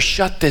ever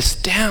shut this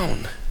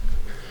down.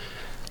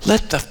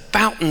 Let the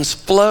fountains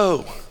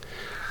flow.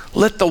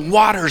 Let the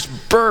waters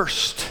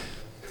burst.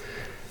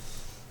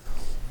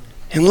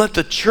 And let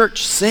the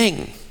church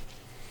sing.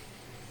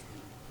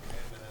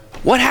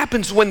 What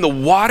happens when the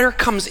water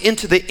comes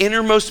into the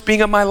innermost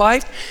being of my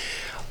life?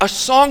 A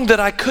song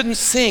that I couldn't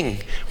sing.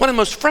 One of the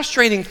most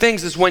frustrating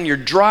things is when you're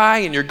dry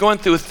and you're going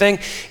through a thing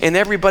and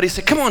everybody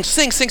says, come on,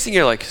 sing, sing, sing.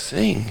 You're like,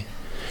 sing.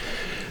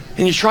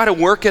 And you try to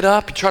work it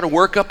up. You try to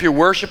work up your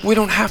worship. We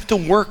don't have to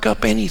work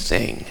up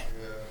anything.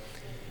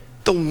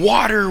 The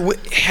water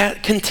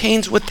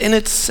contains within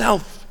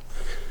itself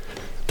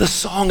the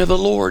song of the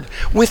Lord.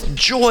 With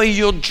joy,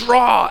 you'll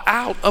draw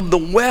out of the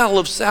well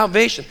of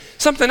salvation.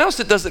 Something else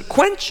that does it,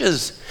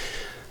 quenches.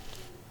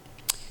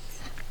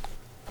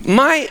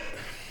 My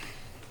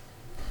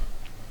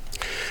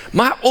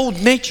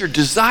old nature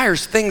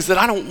desires things that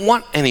I don't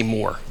want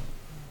anymore.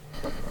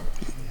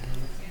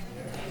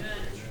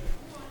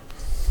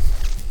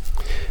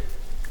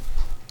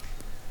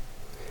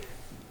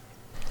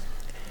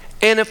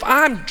 And if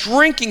I'm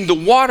drinking the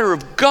water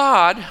of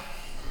God,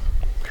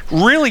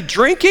 really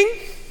drinking,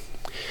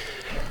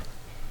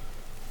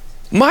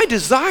 my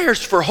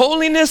desires for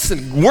holiness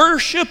and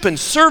worship and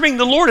serving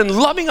the Lord and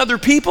loving other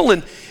people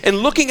and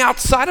looking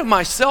outside of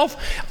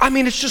myself,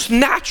 it's just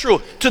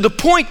natural to the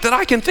point that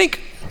I can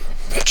think,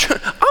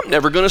 I'm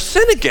never going to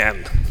sin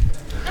again.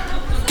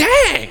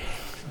 Dang.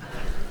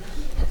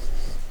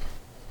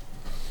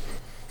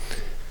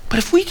 But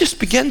if we just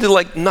begin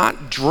to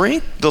not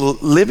drink the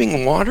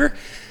living water,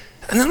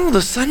 and then all of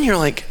a sudden you're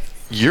like,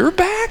 you're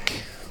back?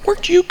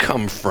 Where'd you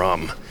come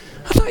from?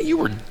 I thought you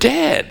were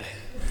dead.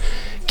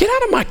 Get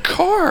out of my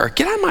car.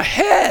 Get out of my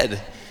head.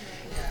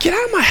 Get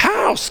out of my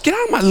house. Get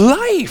out of my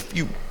life,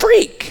 you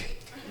freak.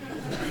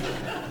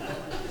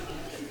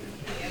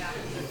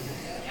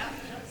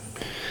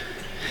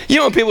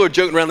 When people are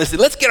joking around, they say,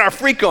 let's get our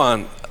freak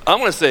on. I'm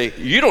going to say,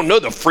 you don't know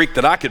the freak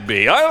that I could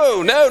be.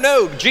 Oh,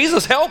 no.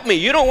 Jesus, help me.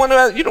 You don't want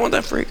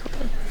that freak.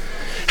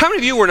 How many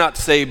of you were not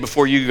saved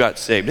before you got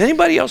saved?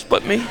 Anybody else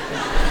but me?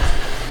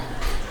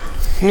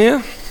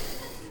 Yeah.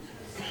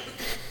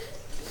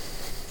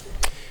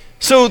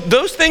 So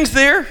those things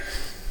there,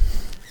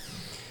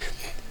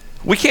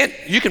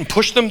 you can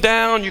push them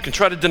down. You can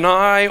try to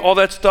deny all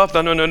that stuff.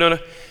 No.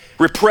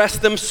 Repress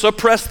them,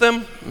 suppress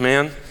them.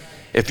 Man,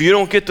 if you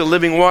don't get the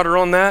living water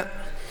on that,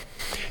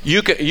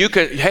 you could,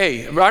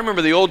 hey, I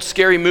remember the old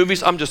scary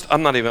movies. I'm just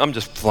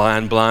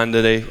flying blind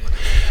today.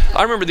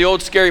 I remember the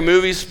old scary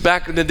movies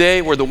back in the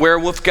day where the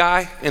werewolf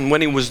guy, and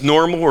when he was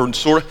normal or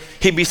sort of,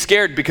 he'd be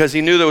scared because he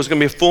knew there was going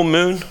to be a full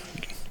moon.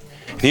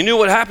 And he knew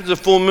what happens at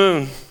full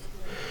moon.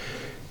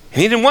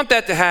 And he didn't want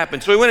that to happen.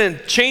 So he went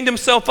and chained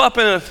himself up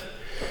but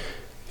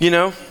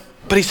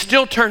he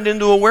still turned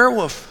into a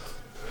werewolf.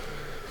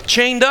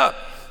 Chained up.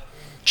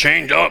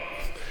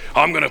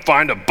 I'm going to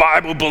find a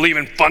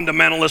Bible-believing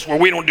fundamentalist where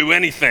we don't do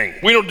anything.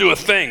 We don't do a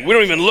thing. We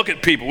don't even look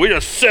at people. We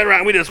just sit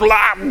around. We just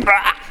blah,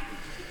 blah.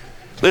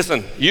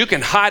 Listen, you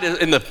can hide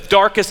in the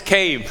darkest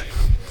cave.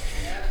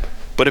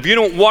 But if you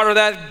don't water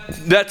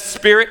that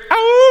spirit,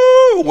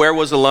 where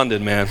was the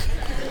London, man?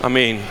 I'm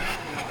making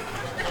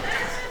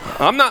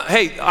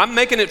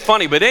it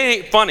funny, but it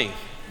ain't funny.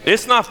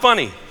 It's not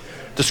funny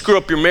to screw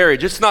up your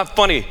marriage. It's not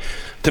funny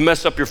to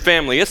mess up your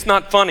family. It's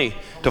not funny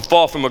to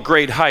fall from a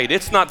great height.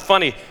 It's not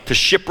funny to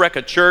shipwreck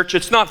a church.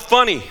 It's not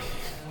funny.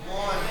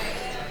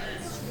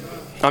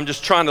 I'm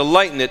just trying to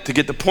lighten it to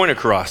get the point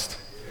across.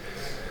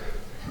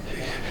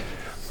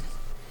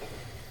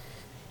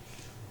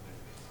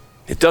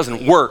 It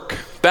doesn't work.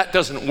 That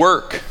doesn't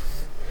work.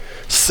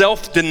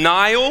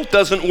 Self-denial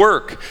doesn't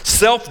work.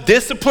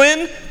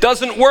 Self-discipline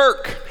doesn't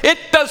work. It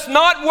does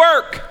not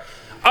work.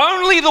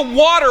 Only the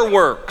water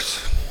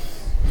works.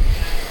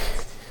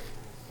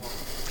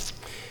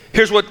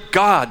 Here's what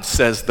God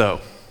says,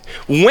 though.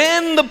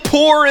 When the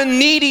poor and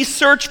needy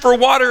search for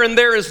water and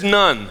there is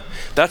none.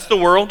 That's the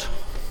world.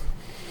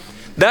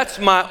 That's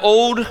my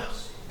old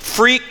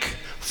freak,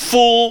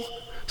 full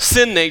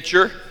sin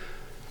nature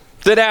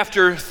that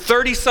after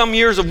 30-some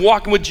years of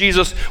walking with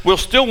Jesus will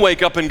still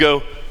wake up and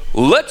go,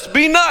 let's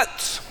be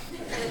nuts.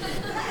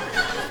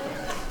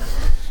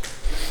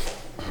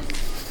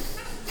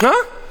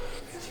 Huh?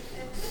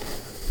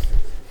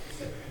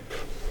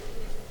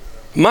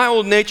 My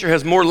old nature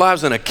has more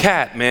lives than a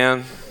cat,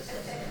 man.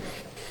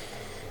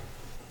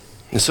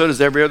 And so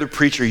does every other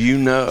preacher you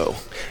know.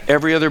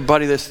 Every other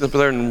buddy that's up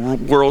there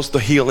and whirls the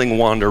healing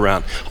wand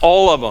around.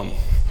 All of them.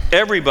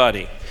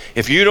 Everybody.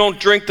 If you don't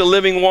drink the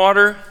living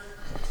water,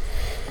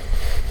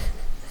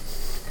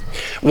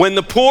 when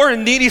the poor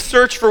and needy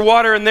search for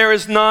water and there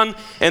is none,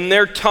 and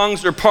their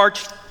tongues are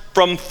parched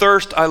from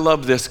thirst, I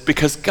love this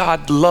because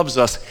God loves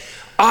us.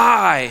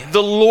 I,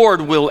 the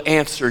Lord, will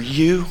answer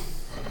you.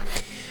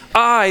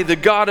 I, the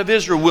God of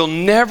Israel, will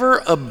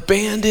never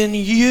abandon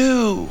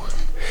you.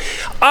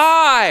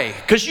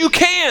 Because you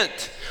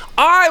can't,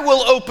 I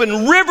will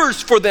open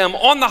rivers for them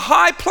on the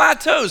high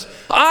plateaus.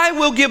 I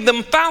will give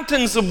them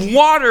fountains of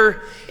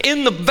water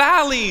in the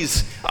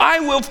valleys. I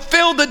will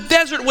fill the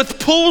desert with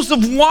pools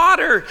of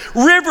water.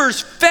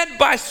 Rivers fed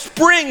by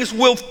springs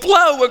will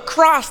flow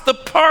across the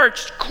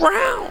parched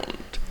ground.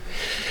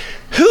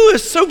 Who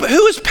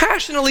is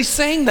passionately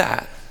saying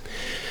that?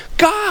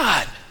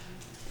 God.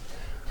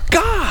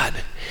 God.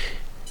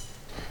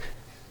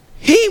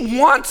 He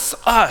wants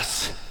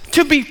us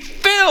to be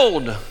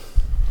filled.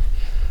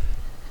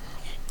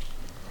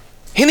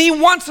 And he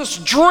wants us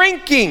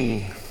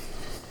drinking.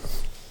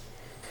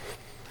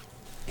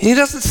 He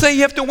doesn't say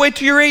you have to wait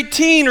till you're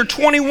 18 or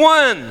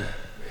 21.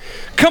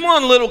 Come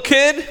on, little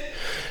kid.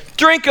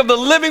 Drink of the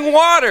living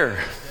water.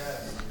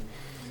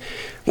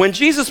 When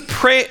Jesus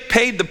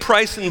paid the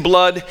price in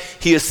blood,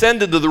 he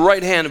ascended to the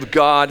right hand of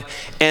God.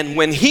 And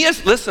when he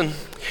ascended,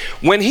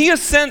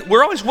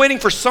 we're always waiting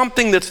for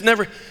something that's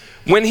never,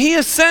 when he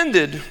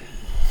ascended,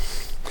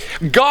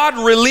 God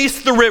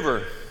released the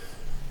river.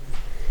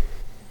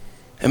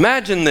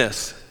 Imagine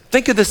this.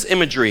 Think of this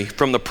imagery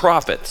from the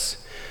prophets.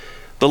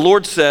 The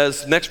Lord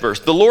says, next verse,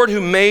 the Lord who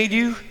made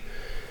you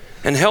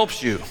and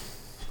helps you.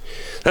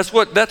 That's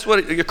what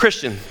a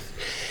Christian.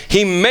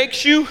 He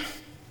makes you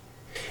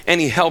and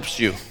he helps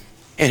you.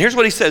 And here's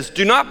what he says.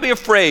 Do not be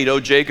afraid, O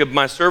Jacob,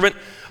 my servant.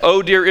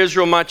 O dear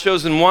Israel, my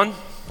chosen one.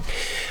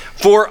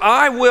 For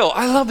I will.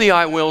 I love the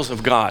I wills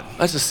of God.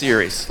 That's a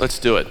series. Let's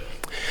do it.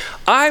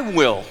 I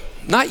will.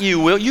 Not you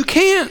will. You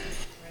can't.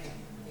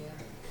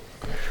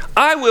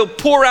 I will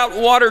pour out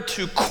water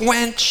to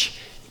quench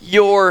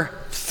your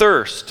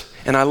thirst.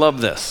 And I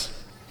love this.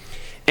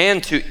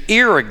 And to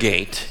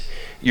irrigate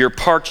your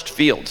parched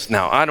fields.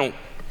 Now, I don't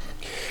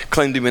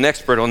claim to be an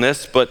expert on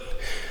this, but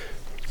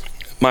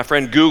my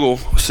friend Google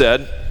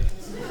said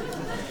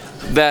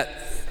that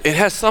it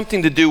has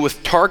something to do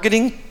with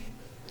targeting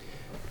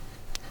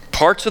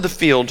parts of the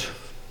field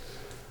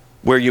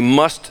where you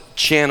must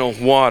channel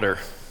water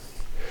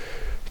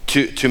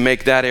to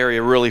make that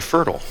area really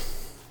fertile.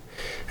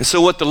 And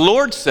so what the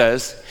Lord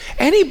says,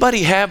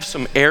 anybody have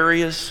some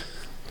areas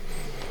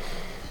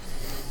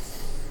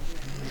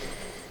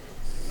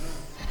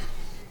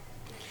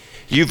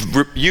you've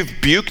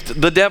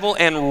buked the devil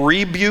and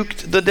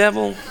rebuked the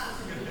devil?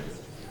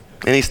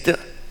 And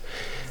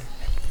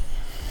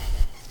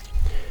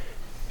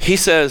he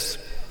says,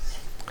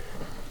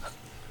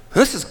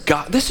 this is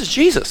God, this is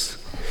Jesus.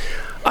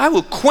 I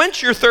will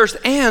quench your thirst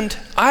and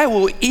I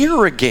will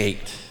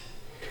irrigate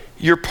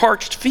your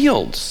parched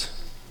fields.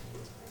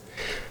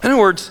 In other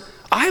words,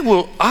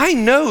 I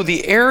know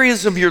the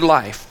areas of your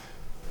life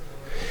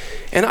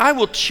and I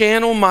will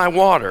channel my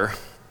water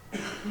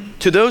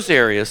to those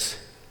areas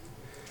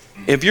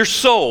of your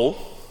soul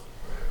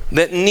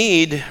that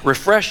need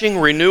refreshing,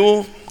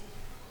 renewal,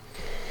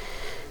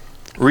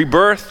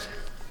 rebirth,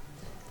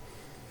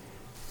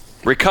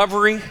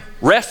 recovery,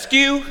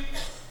 rescue.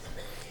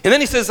 And then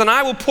he says, and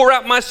I will pour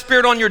out my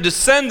spirit on your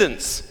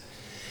descendants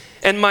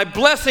and my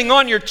blessing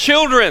on your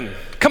children.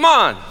 Come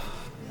on.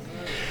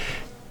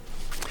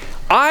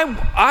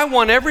 I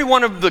want every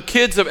one of the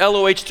kids of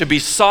LOH to be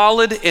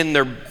solid in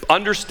their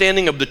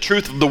understanding of the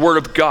truth of the Word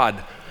of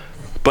God.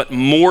 But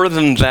more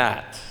than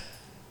that,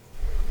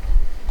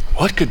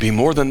 what could be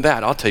more than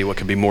that? I'll tell you what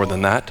could be more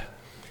than that.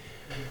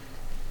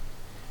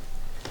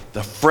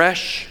 The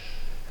fresh,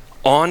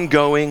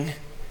 ongoing,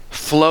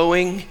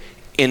 flowing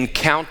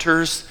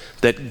encounters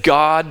that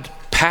God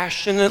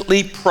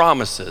passionately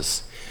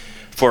promises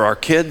for our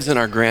kids and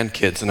our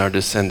grandkids and our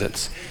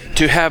descendants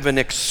to have an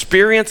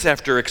experience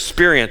after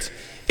experience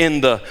in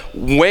the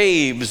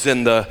waves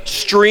and the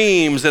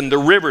streams and the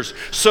rivers,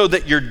 so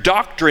that your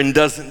doctrine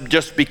doesn't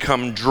just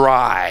become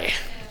dry,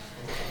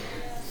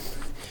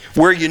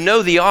 where you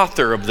know the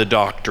author of the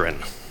doctrine.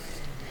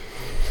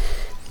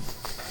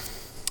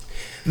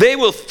 They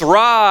will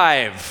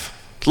thrive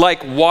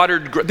like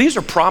watered these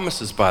are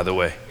promises, by the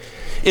way.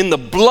 In the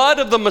blood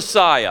of the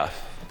Messiah,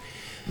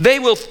 they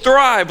will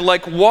thrive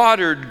like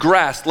watered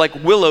grass, like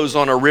willows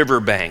on a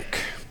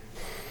riverbank.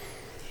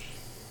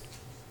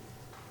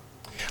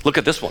 Look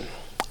at this one,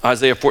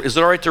 Isaiah 4. Is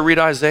it all right to read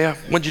Isaiah?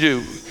 What'd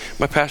you do?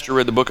 My pastor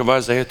read the book of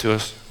Isaiah to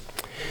us.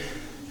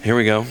 Here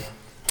we go.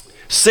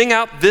 Sing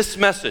out this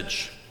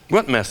message.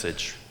 What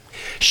message?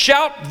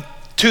 Shout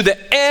to the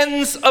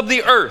ends of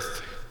the earth.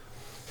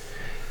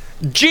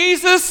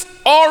 Jesus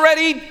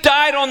already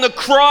died on the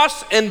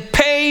cross and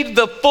paid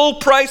the full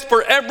price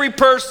for every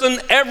person,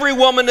 every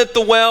woman at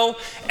the well,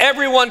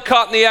 everyone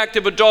caught in the act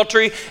of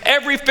adultery,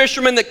 every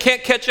fisherman that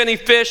can't catch any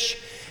fish,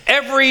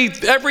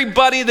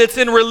 everybody that's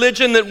in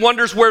religion that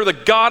wonders where the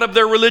God of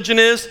their religion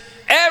is.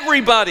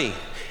 Everybody.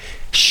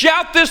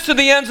 Shout this to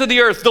the ends of the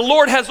earth. The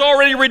Lord has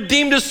already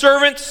redeemed his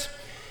servants.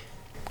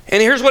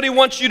 And here's what he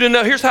wants you to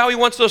know. Here's how he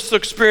wants us to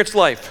experience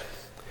life.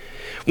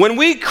 When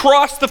we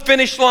cross the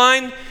finish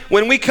line,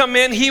 when we come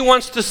in, he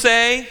wants to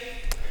say,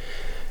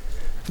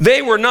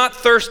 they were not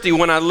thirsty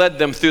when I led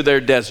them through their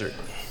desert.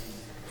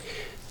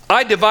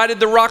 I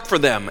divided the rock for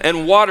them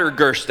and water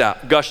gushed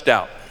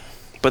out.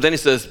 But then he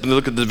says,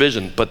 look at the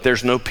division, but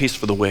there's no peace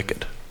for the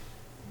wicked.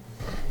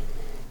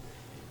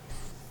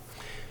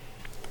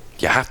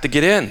 You have to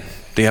get in.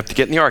 You have to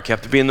get in the ark. You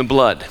have to be in the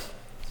blood.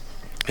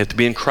 You have to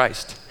be in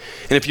Christ.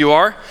 And if you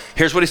are,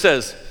 here's what he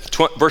says.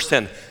 Verse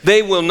 10,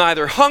 they will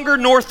neither hunger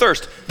nor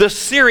thirst. The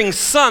searing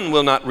sun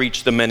will not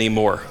reach them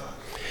anymore.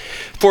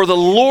 For the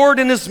Lord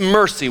in his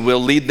mercy will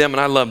lead them, and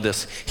I love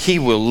this, he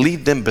will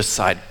lead them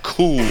beside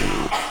cool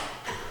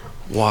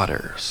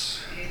waters.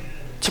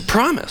 It's a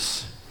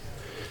promise.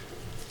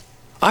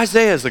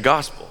 Isaiah is the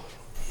gospel.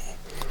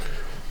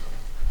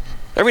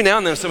 Every now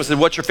and then someone says,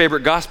 what's your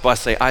favorite gospel? I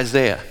say,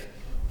 Isaiah.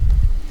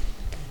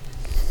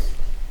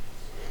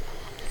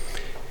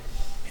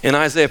 In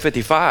Isaiah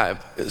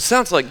 55, it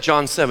sounds like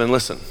John 7,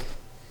 listen.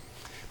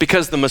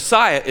 Because the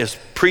Messiah is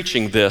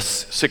preaching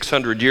this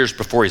 600 years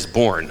before he's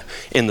born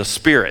in the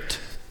Spirit.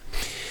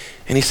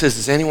 And he says,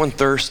 is anyone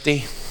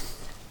thirsty?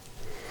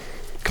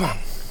 Come on.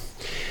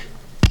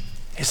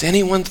 Is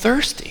anyone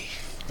thirsty?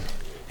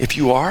 If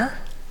you are,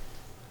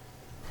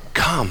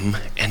 come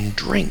and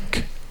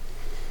drink.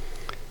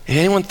 Is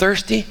anyone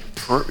thirsty?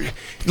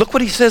 Look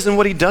what he says and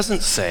what he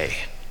doesn't say.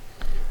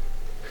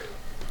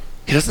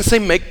 He doesn't say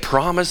make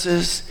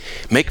promises,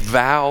 make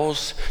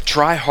vows,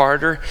 try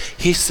harder.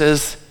 He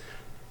says,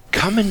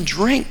 come and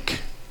drink.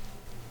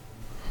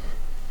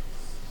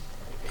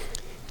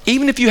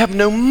 Even if you have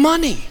no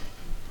money,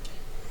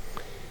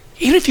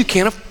 even if you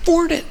can't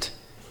afford it,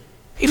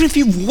 even if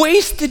you've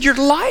wasted your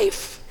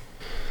life,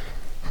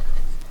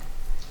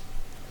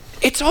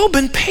 it's all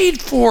been paid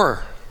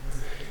for.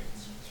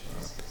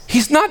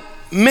 He's not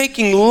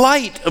making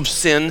light of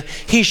sin.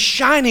 He's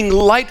shining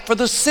light for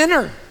the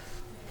sinner.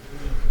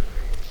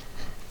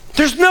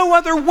 There's no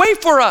other way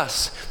for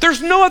us.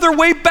 There's no other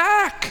way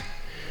back.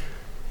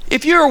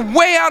 If you're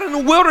way out in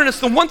the wilderness,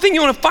 the one thing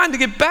you want to find to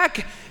get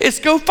back is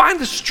go find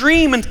the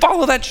stream and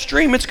follow that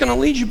stream. It's going to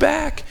lead you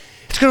back.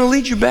 It's going to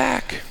lead you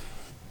back.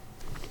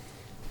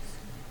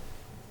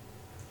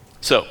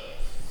 So,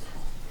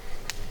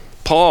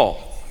 Paul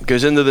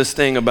goes into this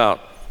thing about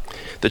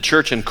the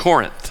church in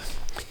Corinth.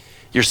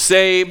 You're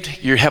saved,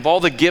 you have all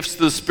the gifts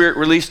of the Spirit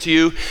released to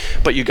you,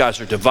 but you guys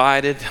are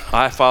divided.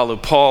 I follow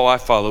Paul, I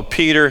follow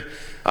Peter.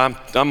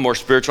 I'm more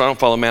spiritual. I don't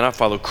follow man, I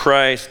follow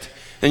Christ.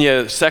 And you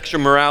have sexual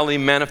morality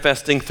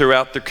manifesting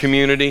throughout the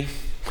community,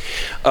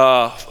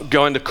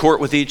 going to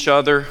court with each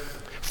other,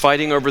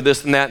 fighting over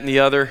this and that and the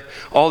other,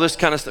 all this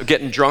kind of stuff,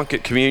 getting drunk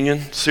at communion.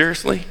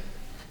 Seriously?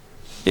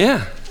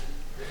 Yeah.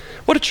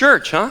 What a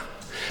church, huh?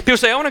 People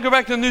say, I want to go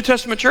back to the New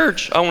Testament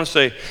church. I want to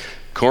say,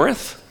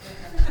 Corinth?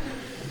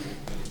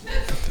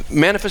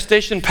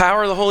 Manifestation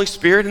power of the Holy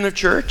Spirit in their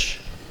church?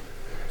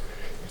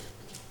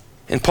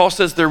 And Paul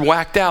says they're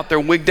whacked out, they're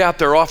wigged out,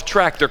 they're off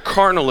track, they're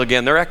carnal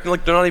again, they're acting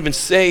like they're not even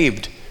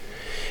saved.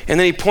 And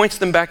then he points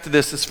them back to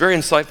this. It's very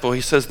insightful.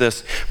 He says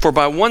this, for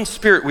by one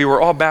Spirit we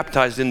were all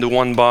baptized into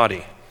one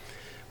body,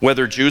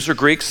 whether Jews or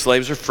Greeks,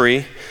 slaves or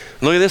free.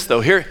 Look at this though,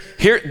 here,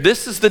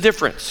 this is the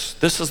difference.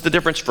 This is the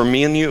difference for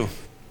me and you.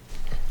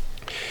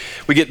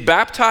 We get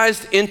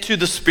baptized into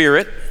the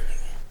Spirit,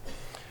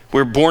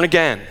 we're born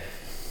again.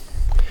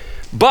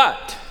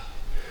 But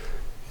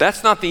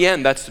that's not the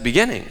end, that's the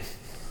beginning.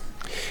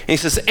 And he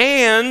says,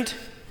 and,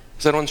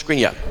 is that on the screen?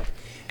 Yeah.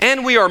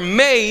 And we are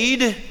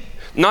made,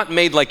 not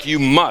made like you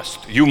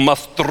must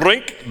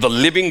drink the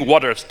living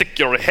water. Stick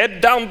your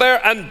head down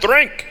there and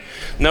drink.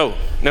 No.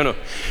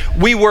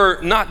 We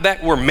were not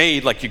that we're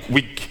made like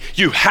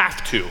you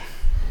have to.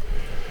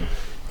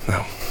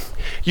 No.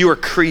 You are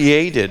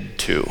created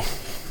to.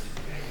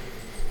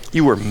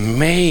 You were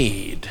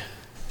made.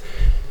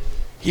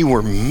 You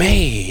were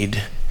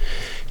made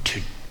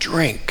to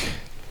drink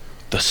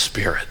the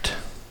Spirit.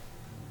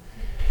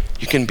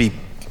 You can be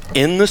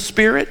in the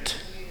Spirit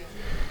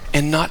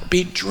and not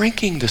be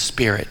drinking the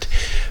Spirit.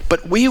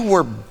 But we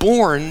were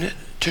born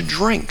to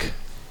drink.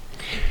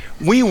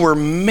 We were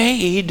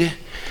made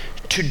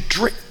to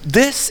drink.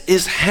 This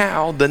is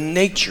how the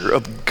nature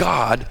of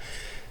God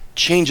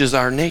changes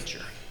our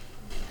nature.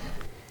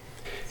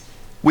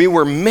 We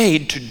were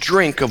made to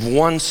drink of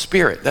one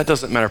Spirit. That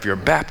doesn't matter if you're a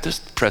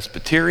Baptist,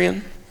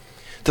 Presbyterian.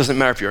 Doesn't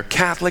matter if you're a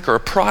Catholic or a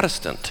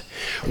Protestant.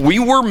 We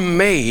were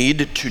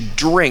made to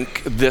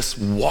drink this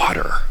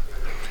water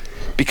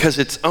because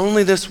it's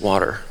only this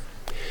water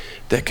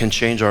that can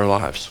change our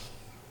lives.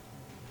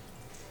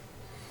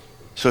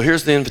 So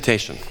here's the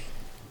invitation.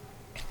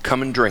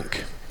 Come and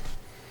drink.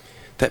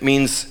 That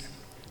means,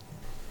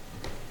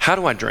 how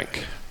do I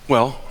drink?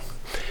 Well,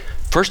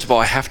 first of all,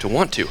 I have to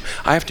want to.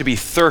 I have to be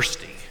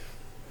thirsty.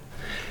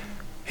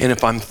 And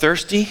if I'm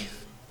thirsty,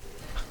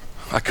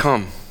 I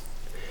come.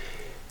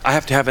 I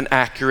have to have an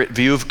accurate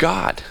view of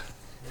God.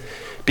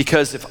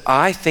 Because if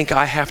I think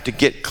I have to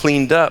get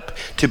cleaned up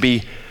to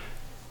be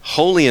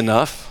holy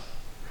enough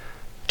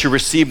to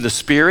receive the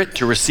Spirit,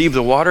 to receive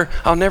the water,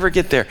 I'll never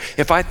get there.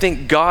 If I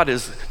think God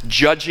is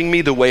judging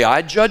me the way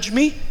I judge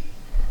me,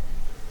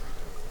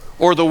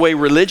 or the way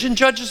religion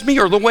judges me,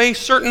 or the way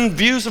certain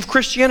views of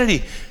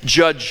Christianity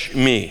judge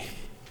me.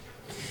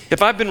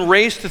 If I've been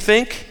raised to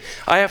think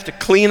I have to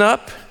clean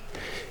up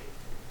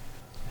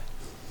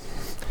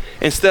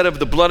instead of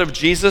the blood of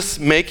Jesus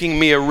making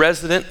me a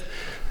resident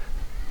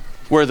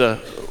where the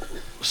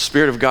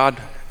Spirit of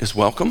God is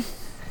welcome,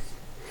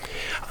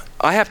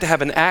 I have to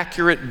have an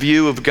accurate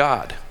view of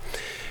God.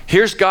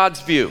 Here's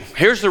God's view.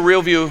 Here's the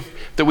real view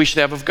that we should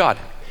have of God.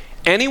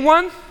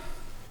 Anyone?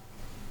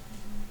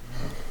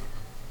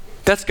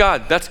 That's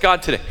God. That's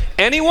God today.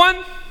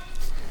 Anyone?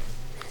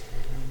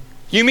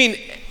 You mean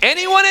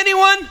anyone?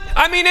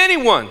 I mean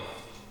anyone.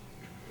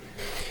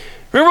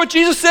 Remember what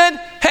Jesus said?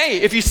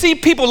 Hey, if you see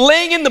people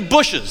laying in the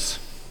bushes,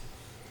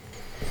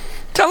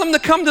 tell them to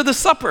come to the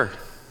supper.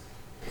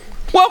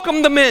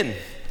 Welcome them in.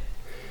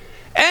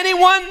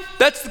 Anyone?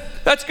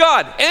 That's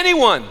God.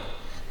 Anyone?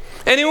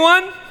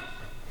 Anyone?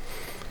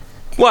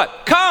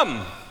 What?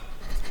 Come.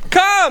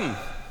 Come.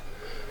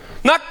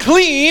 Not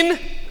clean.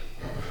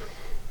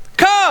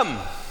 Come.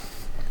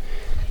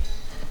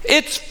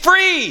 It's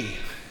free.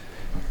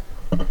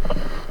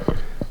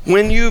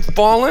 When you've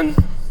fallen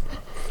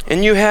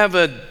and you have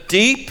a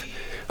deep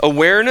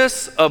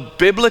awareness of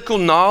biblical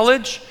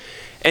knowledge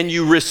and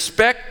you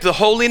respect the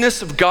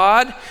holiness of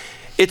God,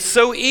 it's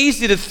so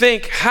easy to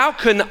think, how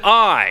can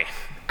I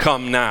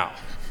come now?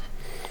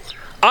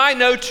 I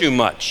know too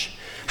much.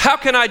 How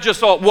can I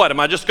just, what? Am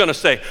I just going to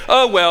say,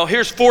 oh, well,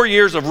 here's 4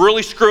 years of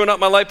really screwing up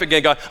my life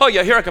again, God. Oh,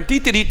 yeah, here I come.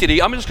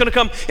 I'm just going to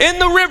come in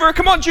the river.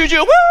 Come on, Juju.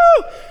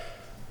 Woo!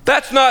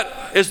 That's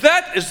not, is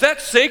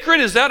that sacred?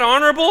 Is that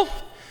honorable?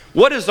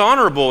 What is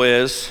honorable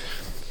is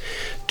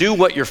do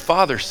what your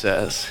Father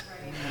says.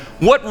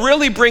 What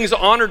really brings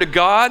honor to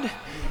God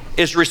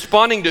is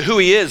responding to who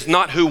He is,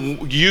 not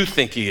who you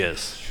think He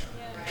is.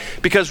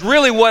 Because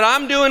really what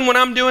I'm doing when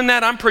I'm doing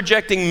that, I'm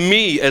projecting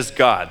me as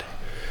God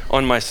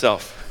on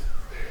myself.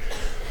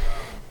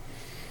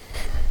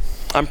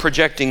 I'm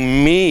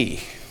projecting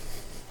me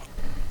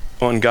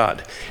on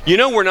God. You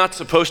know we're not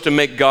supposed to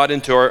make God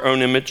into our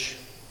own image.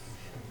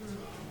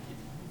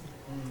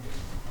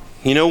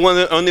 You know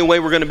the only way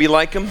we're going to be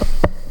like Him?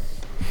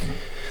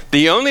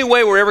 The only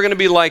way we're ever going to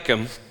be like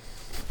Him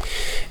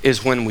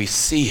is when we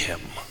see Him.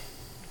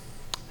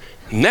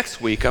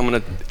 Next week, I'm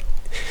going to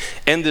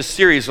end this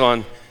series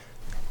on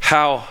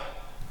how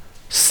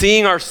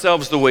seeing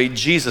ourselves the way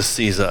Jesus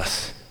sees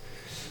us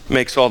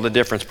makes all the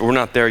difference, but we're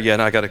not there yet.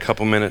 I got a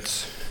couple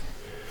minutes.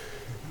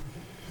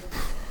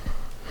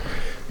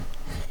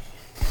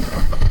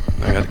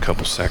 I got a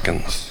couple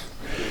seconds.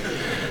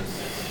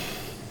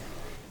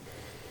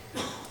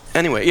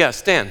 Anyway, yeah,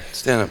 stand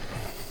up.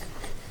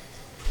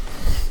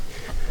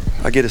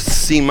 I get a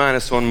C-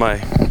 on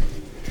my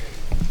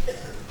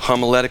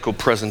homiletical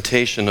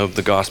presentation of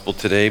the gospel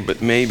today,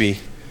 but maybe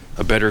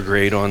a better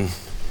grade on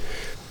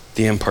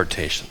the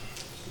impartation.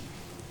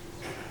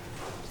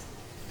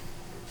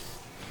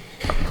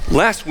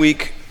 Last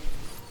week,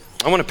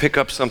 I want to pick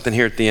up something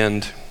here at the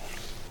end.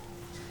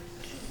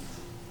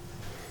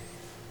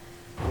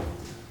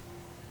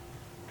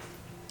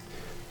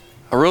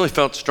 I really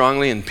felt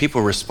strongly, and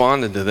people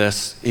responded to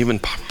this, even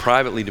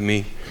privately to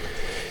me.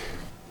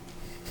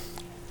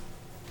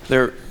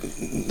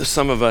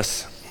 Some of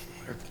us,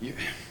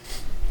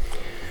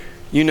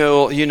 you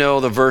know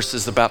the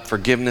verses about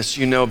forgiveness.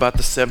 You know about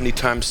the 70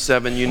 times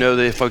 7. You know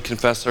that if we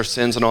confess our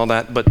sins and all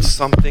that. But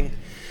something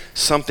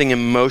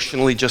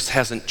emotionally just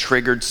hasn't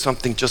triggered.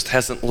 Something just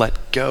hasn't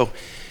let go.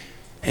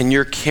 And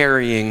you're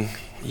carrying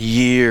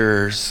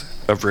years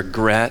of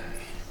regret.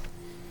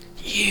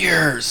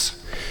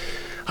 Years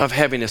of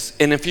heaviness.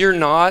 And if you're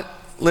not,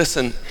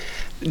 listen,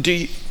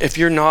 if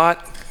you're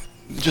not,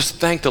 just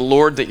thank the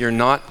Lord that you're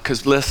not,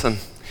 because listen,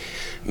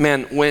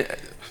 man,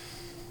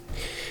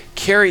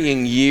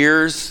 carrying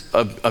years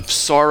of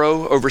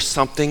sorrow over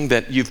something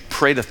that you've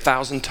prayed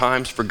 1,000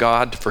 times for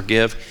God to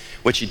forgive,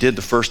 which he did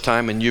the first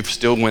time, and you've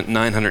still went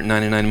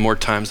 999 more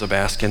times of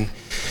asking.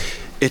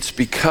 It's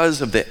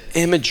because of the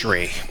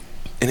imagery.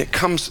 And it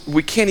comes,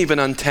 we can't even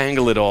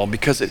untangle it all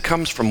because it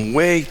comes from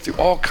way through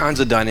all kinds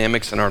of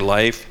dynamics in our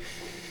life.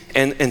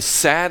 And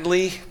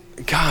sadly,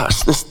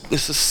 gosh,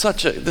 this is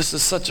such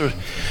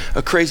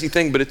a crazy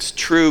thing, but it's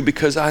true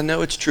because I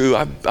know it's true.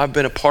 I've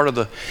been a part of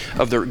the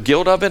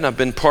guilt of it, and I've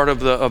been part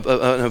of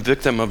a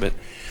victim of it.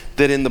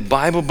 That in the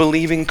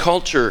Bible-believing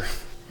culture,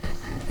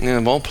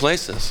 of all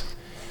places,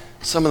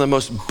 some of the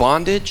most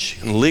bondage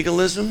and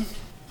legalism.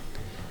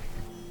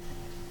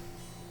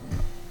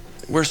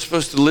 We're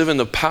supposed to live in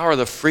the power,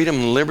 the freedom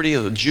and liberty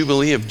of the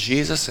Jubilee of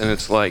Jesus, and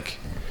it's like,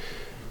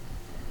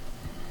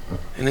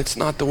 and it's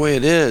not the way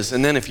it is.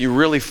 And then if you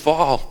really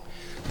fall,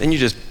 then you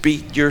just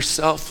beat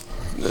yourself,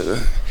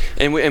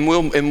 and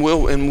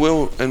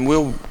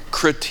we'll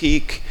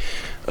critique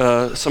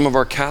some of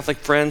our Catholic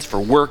friends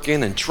for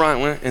working and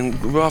trying,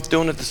 and we're off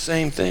doing it the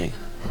same thing.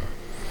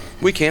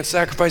 We can't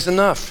sacrifice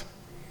enough.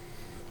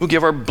 We'll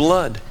give our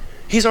blood.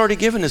 He's already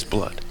given his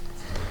blood.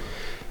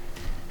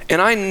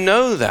 And I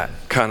know that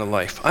kind of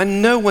life. I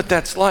know what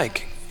that's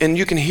like. And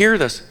you can hear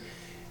this.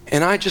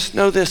 And I just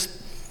know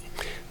this,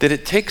 that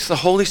it takes the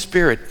Holy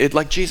Spirit.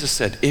 Like Jesus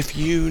said, if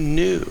you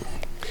knew,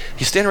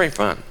 he's standing right in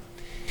front.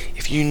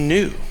 If you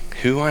knew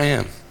who I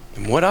am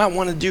and what I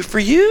want to do for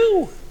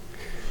you,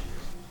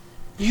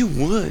 you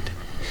would.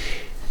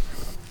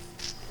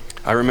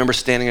 I remember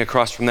standing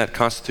across from that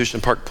Constitution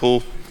Park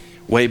pool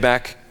way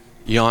back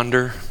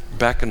yonder,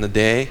 back in the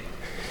day,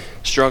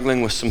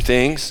 struggling with some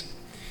things.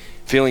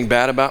 Feeling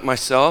bad about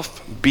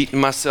myself,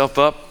 beating myself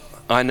up.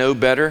 I know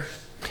better.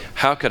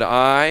 How could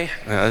I,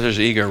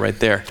 there's ego right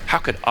there. How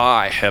could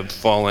I have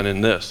fallen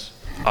in this?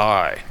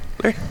 How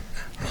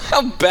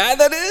bad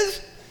that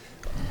is?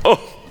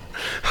 Oh,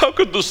 how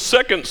could the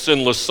second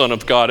sinless Son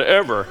of God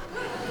ever?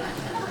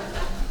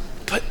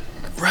 But,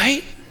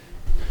 right?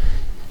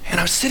 And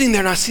I was sitting there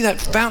and I see that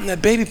fountain,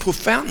 that baby pool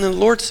fountain, and the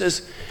Lord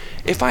says,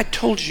 if I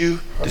told you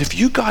that if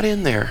you got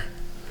in there,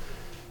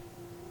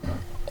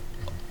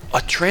 a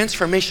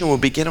transformation will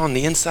begin on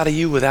the inside of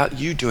you without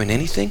you doing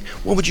anything,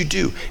 what would you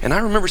do? And I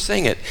remember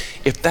saying it,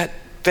 if that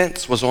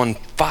fence was on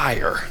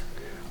fire,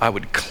 I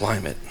would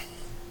climb it.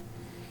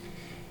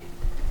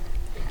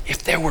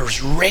 If there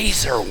was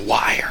razor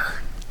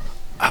wire,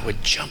 I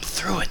would jump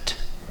through it.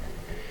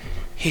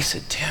 He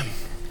said, Tim,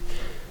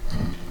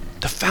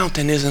 the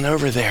fountain isn't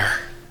over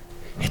there.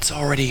 It's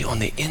already on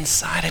the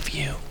inside of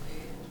you.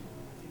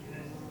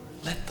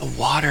 Let the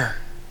water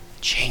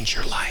change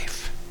your life.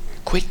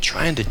 Quit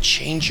trying to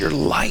change your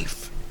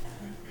life.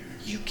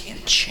 You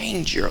can't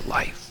change your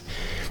life.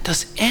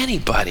 Does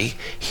anybody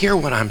hear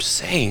what I'm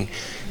saying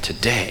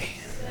today?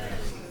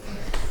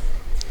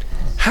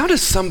 How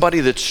does somebody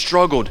that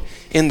struggled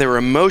in their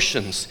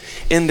emotions,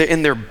 in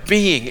their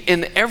being,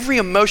 in every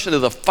emotion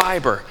of the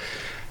fiber,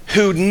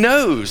 who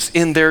knows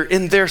who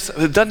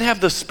doesn't have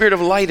the spirit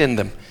of light in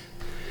them,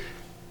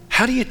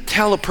 how do you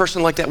tell a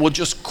person like that, well,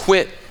 just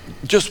quit,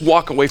 just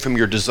walk away from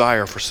your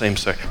desire for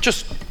same-sex,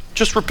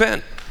 just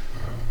repent?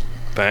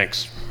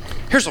 Thanks.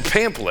 Here's a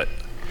pamphlet.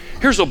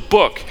 Here's a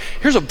book.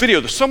 Here's a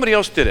video that somebody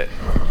else did it.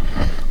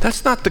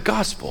 That's not the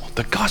gospel.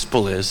 The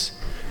gospel is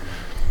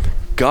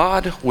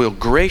God will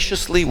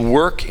graciously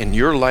work in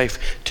your life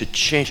to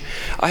change.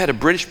 I had a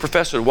British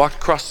professor who walked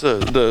across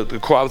the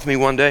quad with me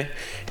one day,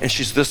 and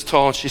she's this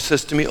tall, and she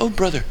says to me, oh,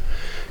 brother,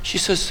 she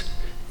says,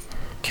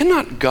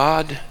 cannot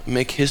God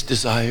make his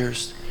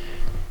desires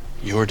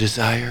your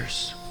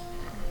desires?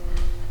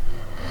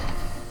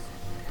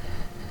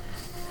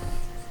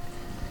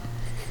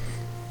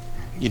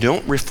 You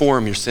don't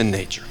reform your sin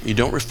nature. You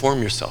don't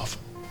reform yourself.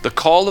 The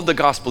call of the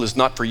gospel is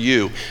not for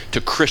you to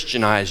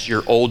Christianize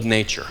your old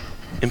nature.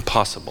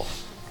 Impossible.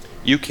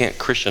 You can't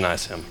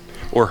Christianize him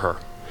or her.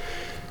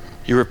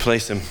 You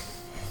replace him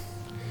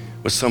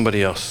with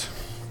somebody else.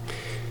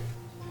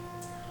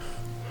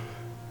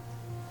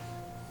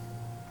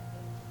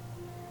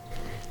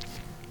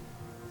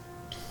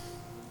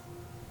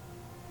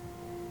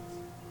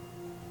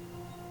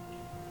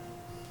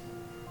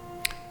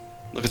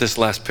 Look at this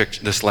last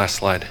picture, this last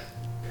slide.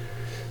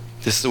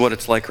 This is what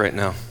it's like right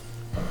now.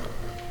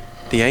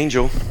 The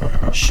angel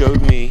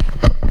showed me,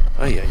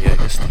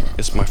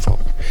 it's my fault.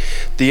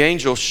 The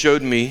angel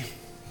showed me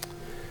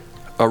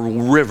a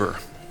river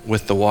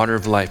with the water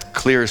of life,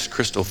 clear as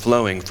crystal,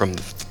 flowing from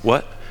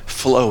what?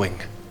 Flowing.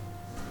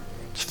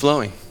 It's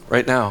flowing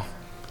right now.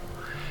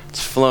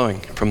 It's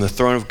flowing from the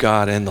throne of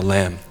God and the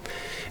Lamb.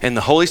 And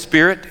the Holy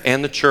Spirit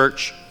and the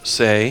church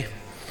say,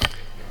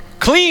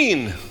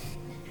 clean,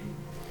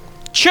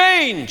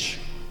 change.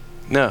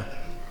 No.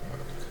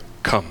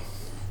 Come.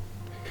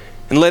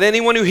 And let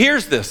anyone who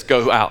hears this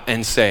go out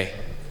and say,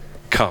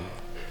 come.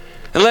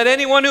 And let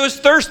anyone who is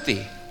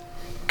thirsty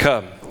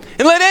come.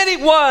 And let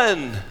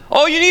anyone,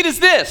 all you need is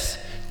this,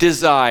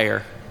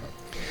 desire.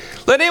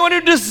 Let anyone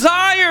who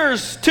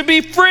desires to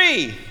be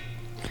free,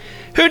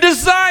 who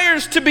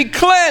desires to be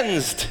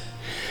cleansed,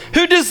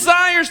 who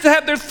desires to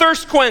have their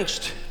thirst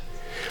quenched.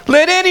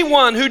 Let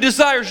anyone who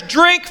desires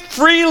drink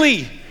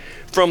freely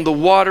from the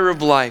water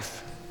of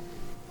life.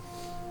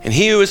 And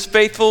he who is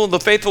faithful, the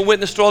faithful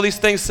witness to all these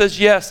things, says,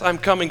 yes, I'm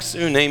coming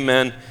soon.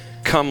 Amen.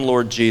 Come,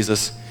 Lord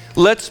Jesus.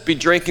 Let's be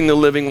drinking the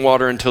living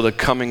water until the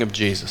coming of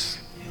Jesus.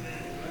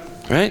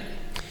 Right?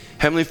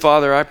 Heavenly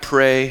Father, I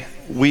pray,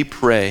 we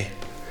pray.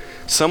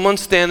 Someone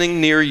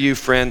standing near you,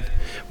 friend,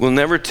 will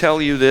never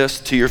tell you this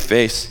to your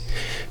face,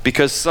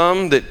 because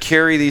some that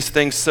carry these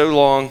things so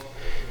long,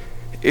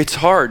 it's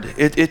hard.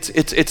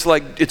 It's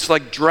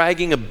like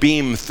dragging a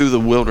beam through the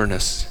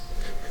wilderness.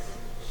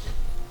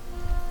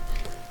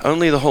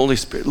 Only the Holy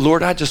Spirit.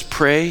 Lord, I just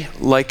pray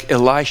like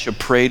Elisha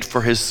prayed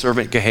for his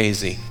servant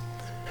Gehazi.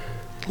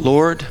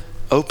 Lord,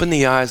 open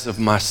the eyes of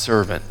my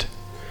servant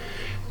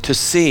to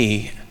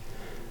see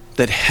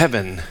that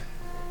heaven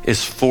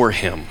is for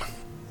him.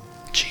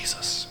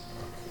 Jesus.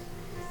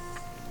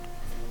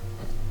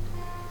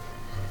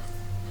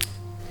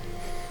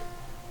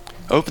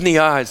 Open the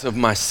eyes of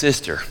my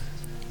sister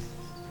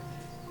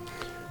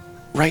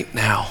right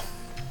now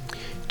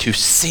to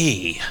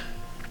see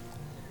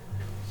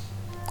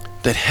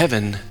that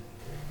heaven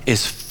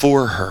is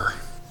for her.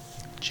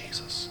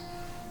 Jesus.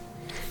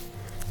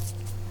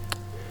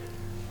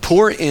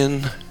 Pour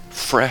in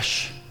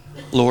fresh,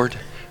 Lord.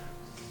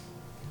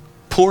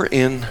 Pour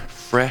in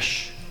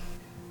fresh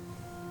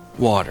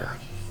water.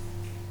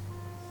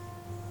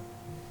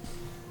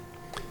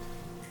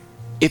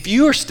 If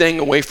you are staying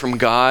away from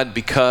God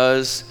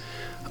because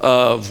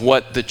of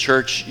what the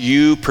church,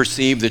 you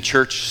perceive the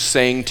church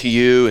saying to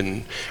you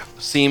and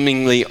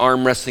seemingly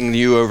arm wrestling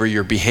you over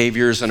your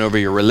behaviors and over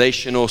your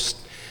relational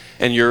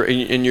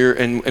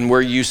and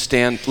where you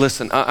stand,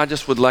 listen, I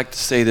just would like to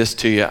say this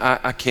to you.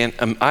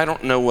 I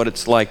don't know what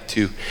it's like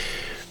to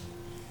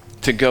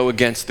go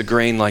against the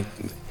grain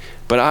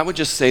but I would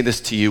just say this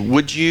to you.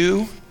 Would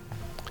you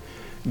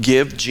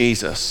give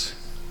Jesus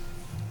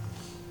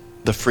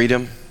the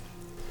freedom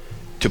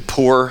to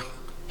pour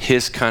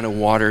his kind of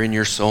water in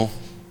your soul?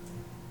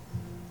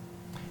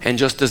 And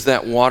just as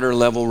that water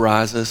level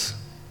rises,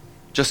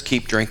 just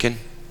keep drinking.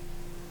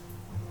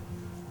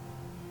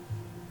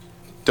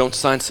 Don't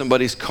sign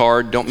somebody's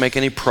card. Don't make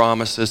any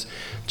promises.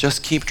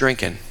 Just keep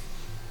drinking.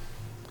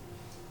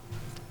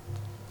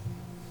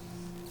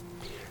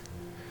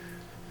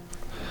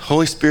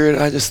 Holy Spirit,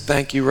 I just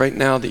thank you right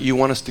now that you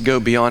want us to go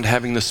beyond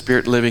having the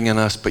Spirit living in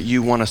us, but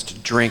you want us to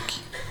drink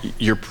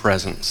your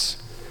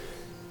presence.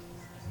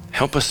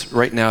 Help us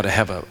right now to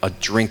have a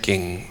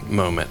drinking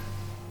moment.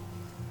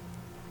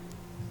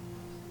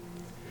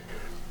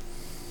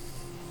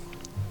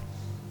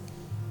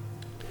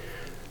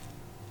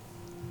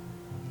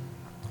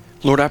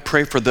 Lord, I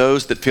pray for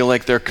those that feel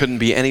like there couldn't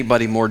be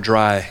anybody more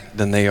dry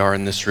than they are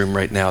in this room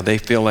right now. They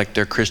feel like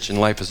their Christian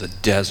life is a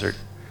desert.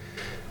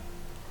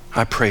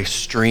 I pray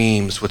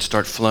streams would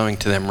start flowing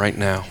to them right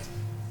now.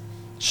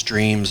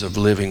 Streams of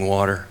living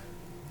water.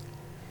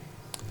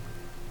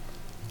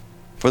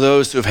 For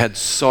those who have had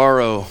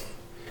sorrow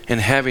and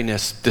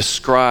heaviness,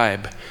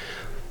 describe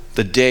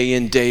the day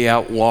in, day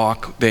out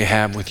walk they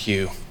have with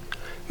you.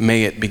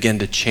 May it begin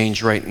to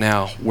change right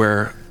now,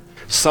 where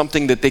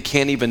something that they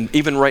can't even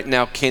right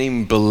now, can't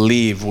even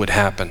believe would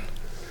happen.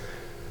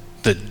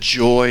 The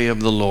joy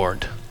of the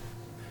Lord.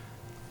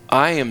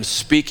 I am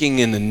speaking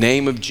in the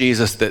name of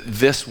Jesus that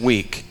this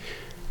week,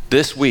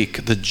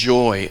 the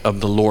joy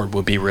of the Lord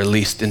will be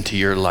released into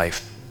your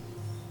life.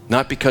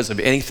 Not because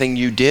of anything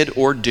you did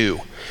or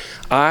do.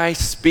 I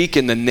speak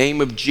in the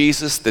name of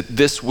Jesus that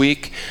this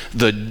week,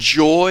 the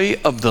joy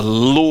of the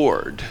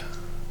Lord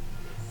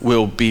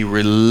will be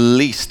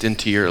released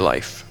into your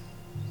life.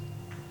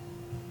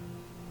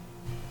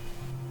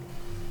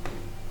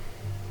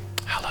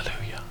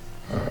 Hallelujah.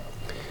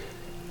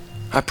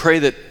 I pray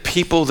that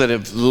people that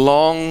have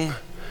long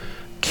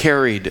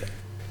carried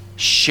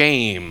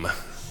shame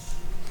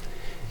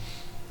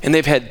and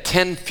they've had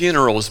 10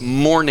 funerals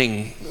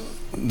mourning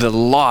the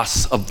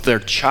loss of their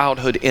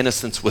childhood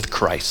innocence with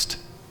Christ.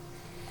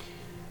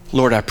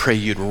 Lord, I pray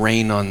you'd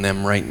rain on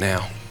them right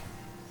now.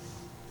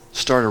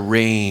 Start a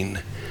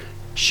rain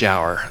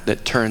shower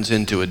that turns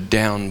into a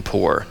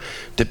downpour,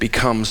 that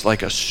becomes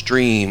like a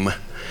stream,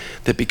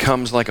 that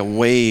becomes like a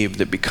wave,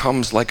 that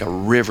becomes like a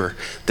river,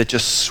 that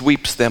just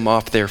sweeps them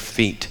off their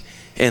feet,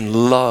 and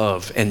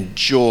love and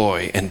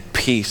joy and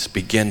peace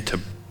begin to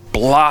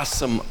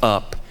blossom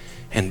up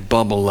and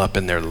bubble up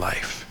in their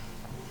life.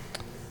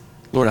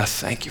 Lord, I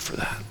thank you for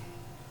that.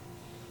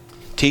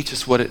 Teach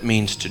us what it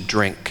means to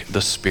drink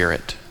the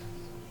Spirit.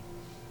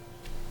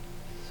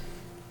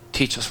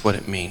 Teach us what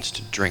it means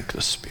to drink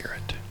the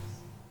Spirit.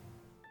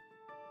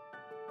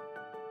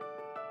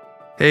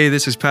 Hey,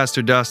 this is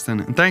Pastor Dustin,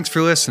 and thanks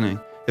for listening.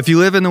 If you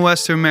live in the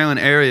Western Maryland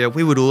area,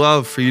 we would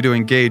love for you to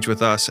engage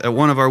with us at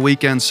one of our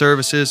weekend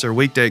services or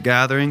weekday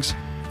gatherings.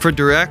 For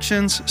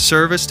directions,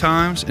 service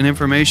times, and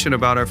information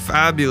about our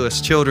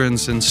fabulous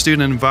children's and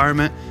student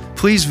environment,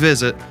 please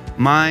visit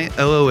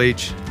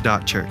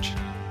myloh.church.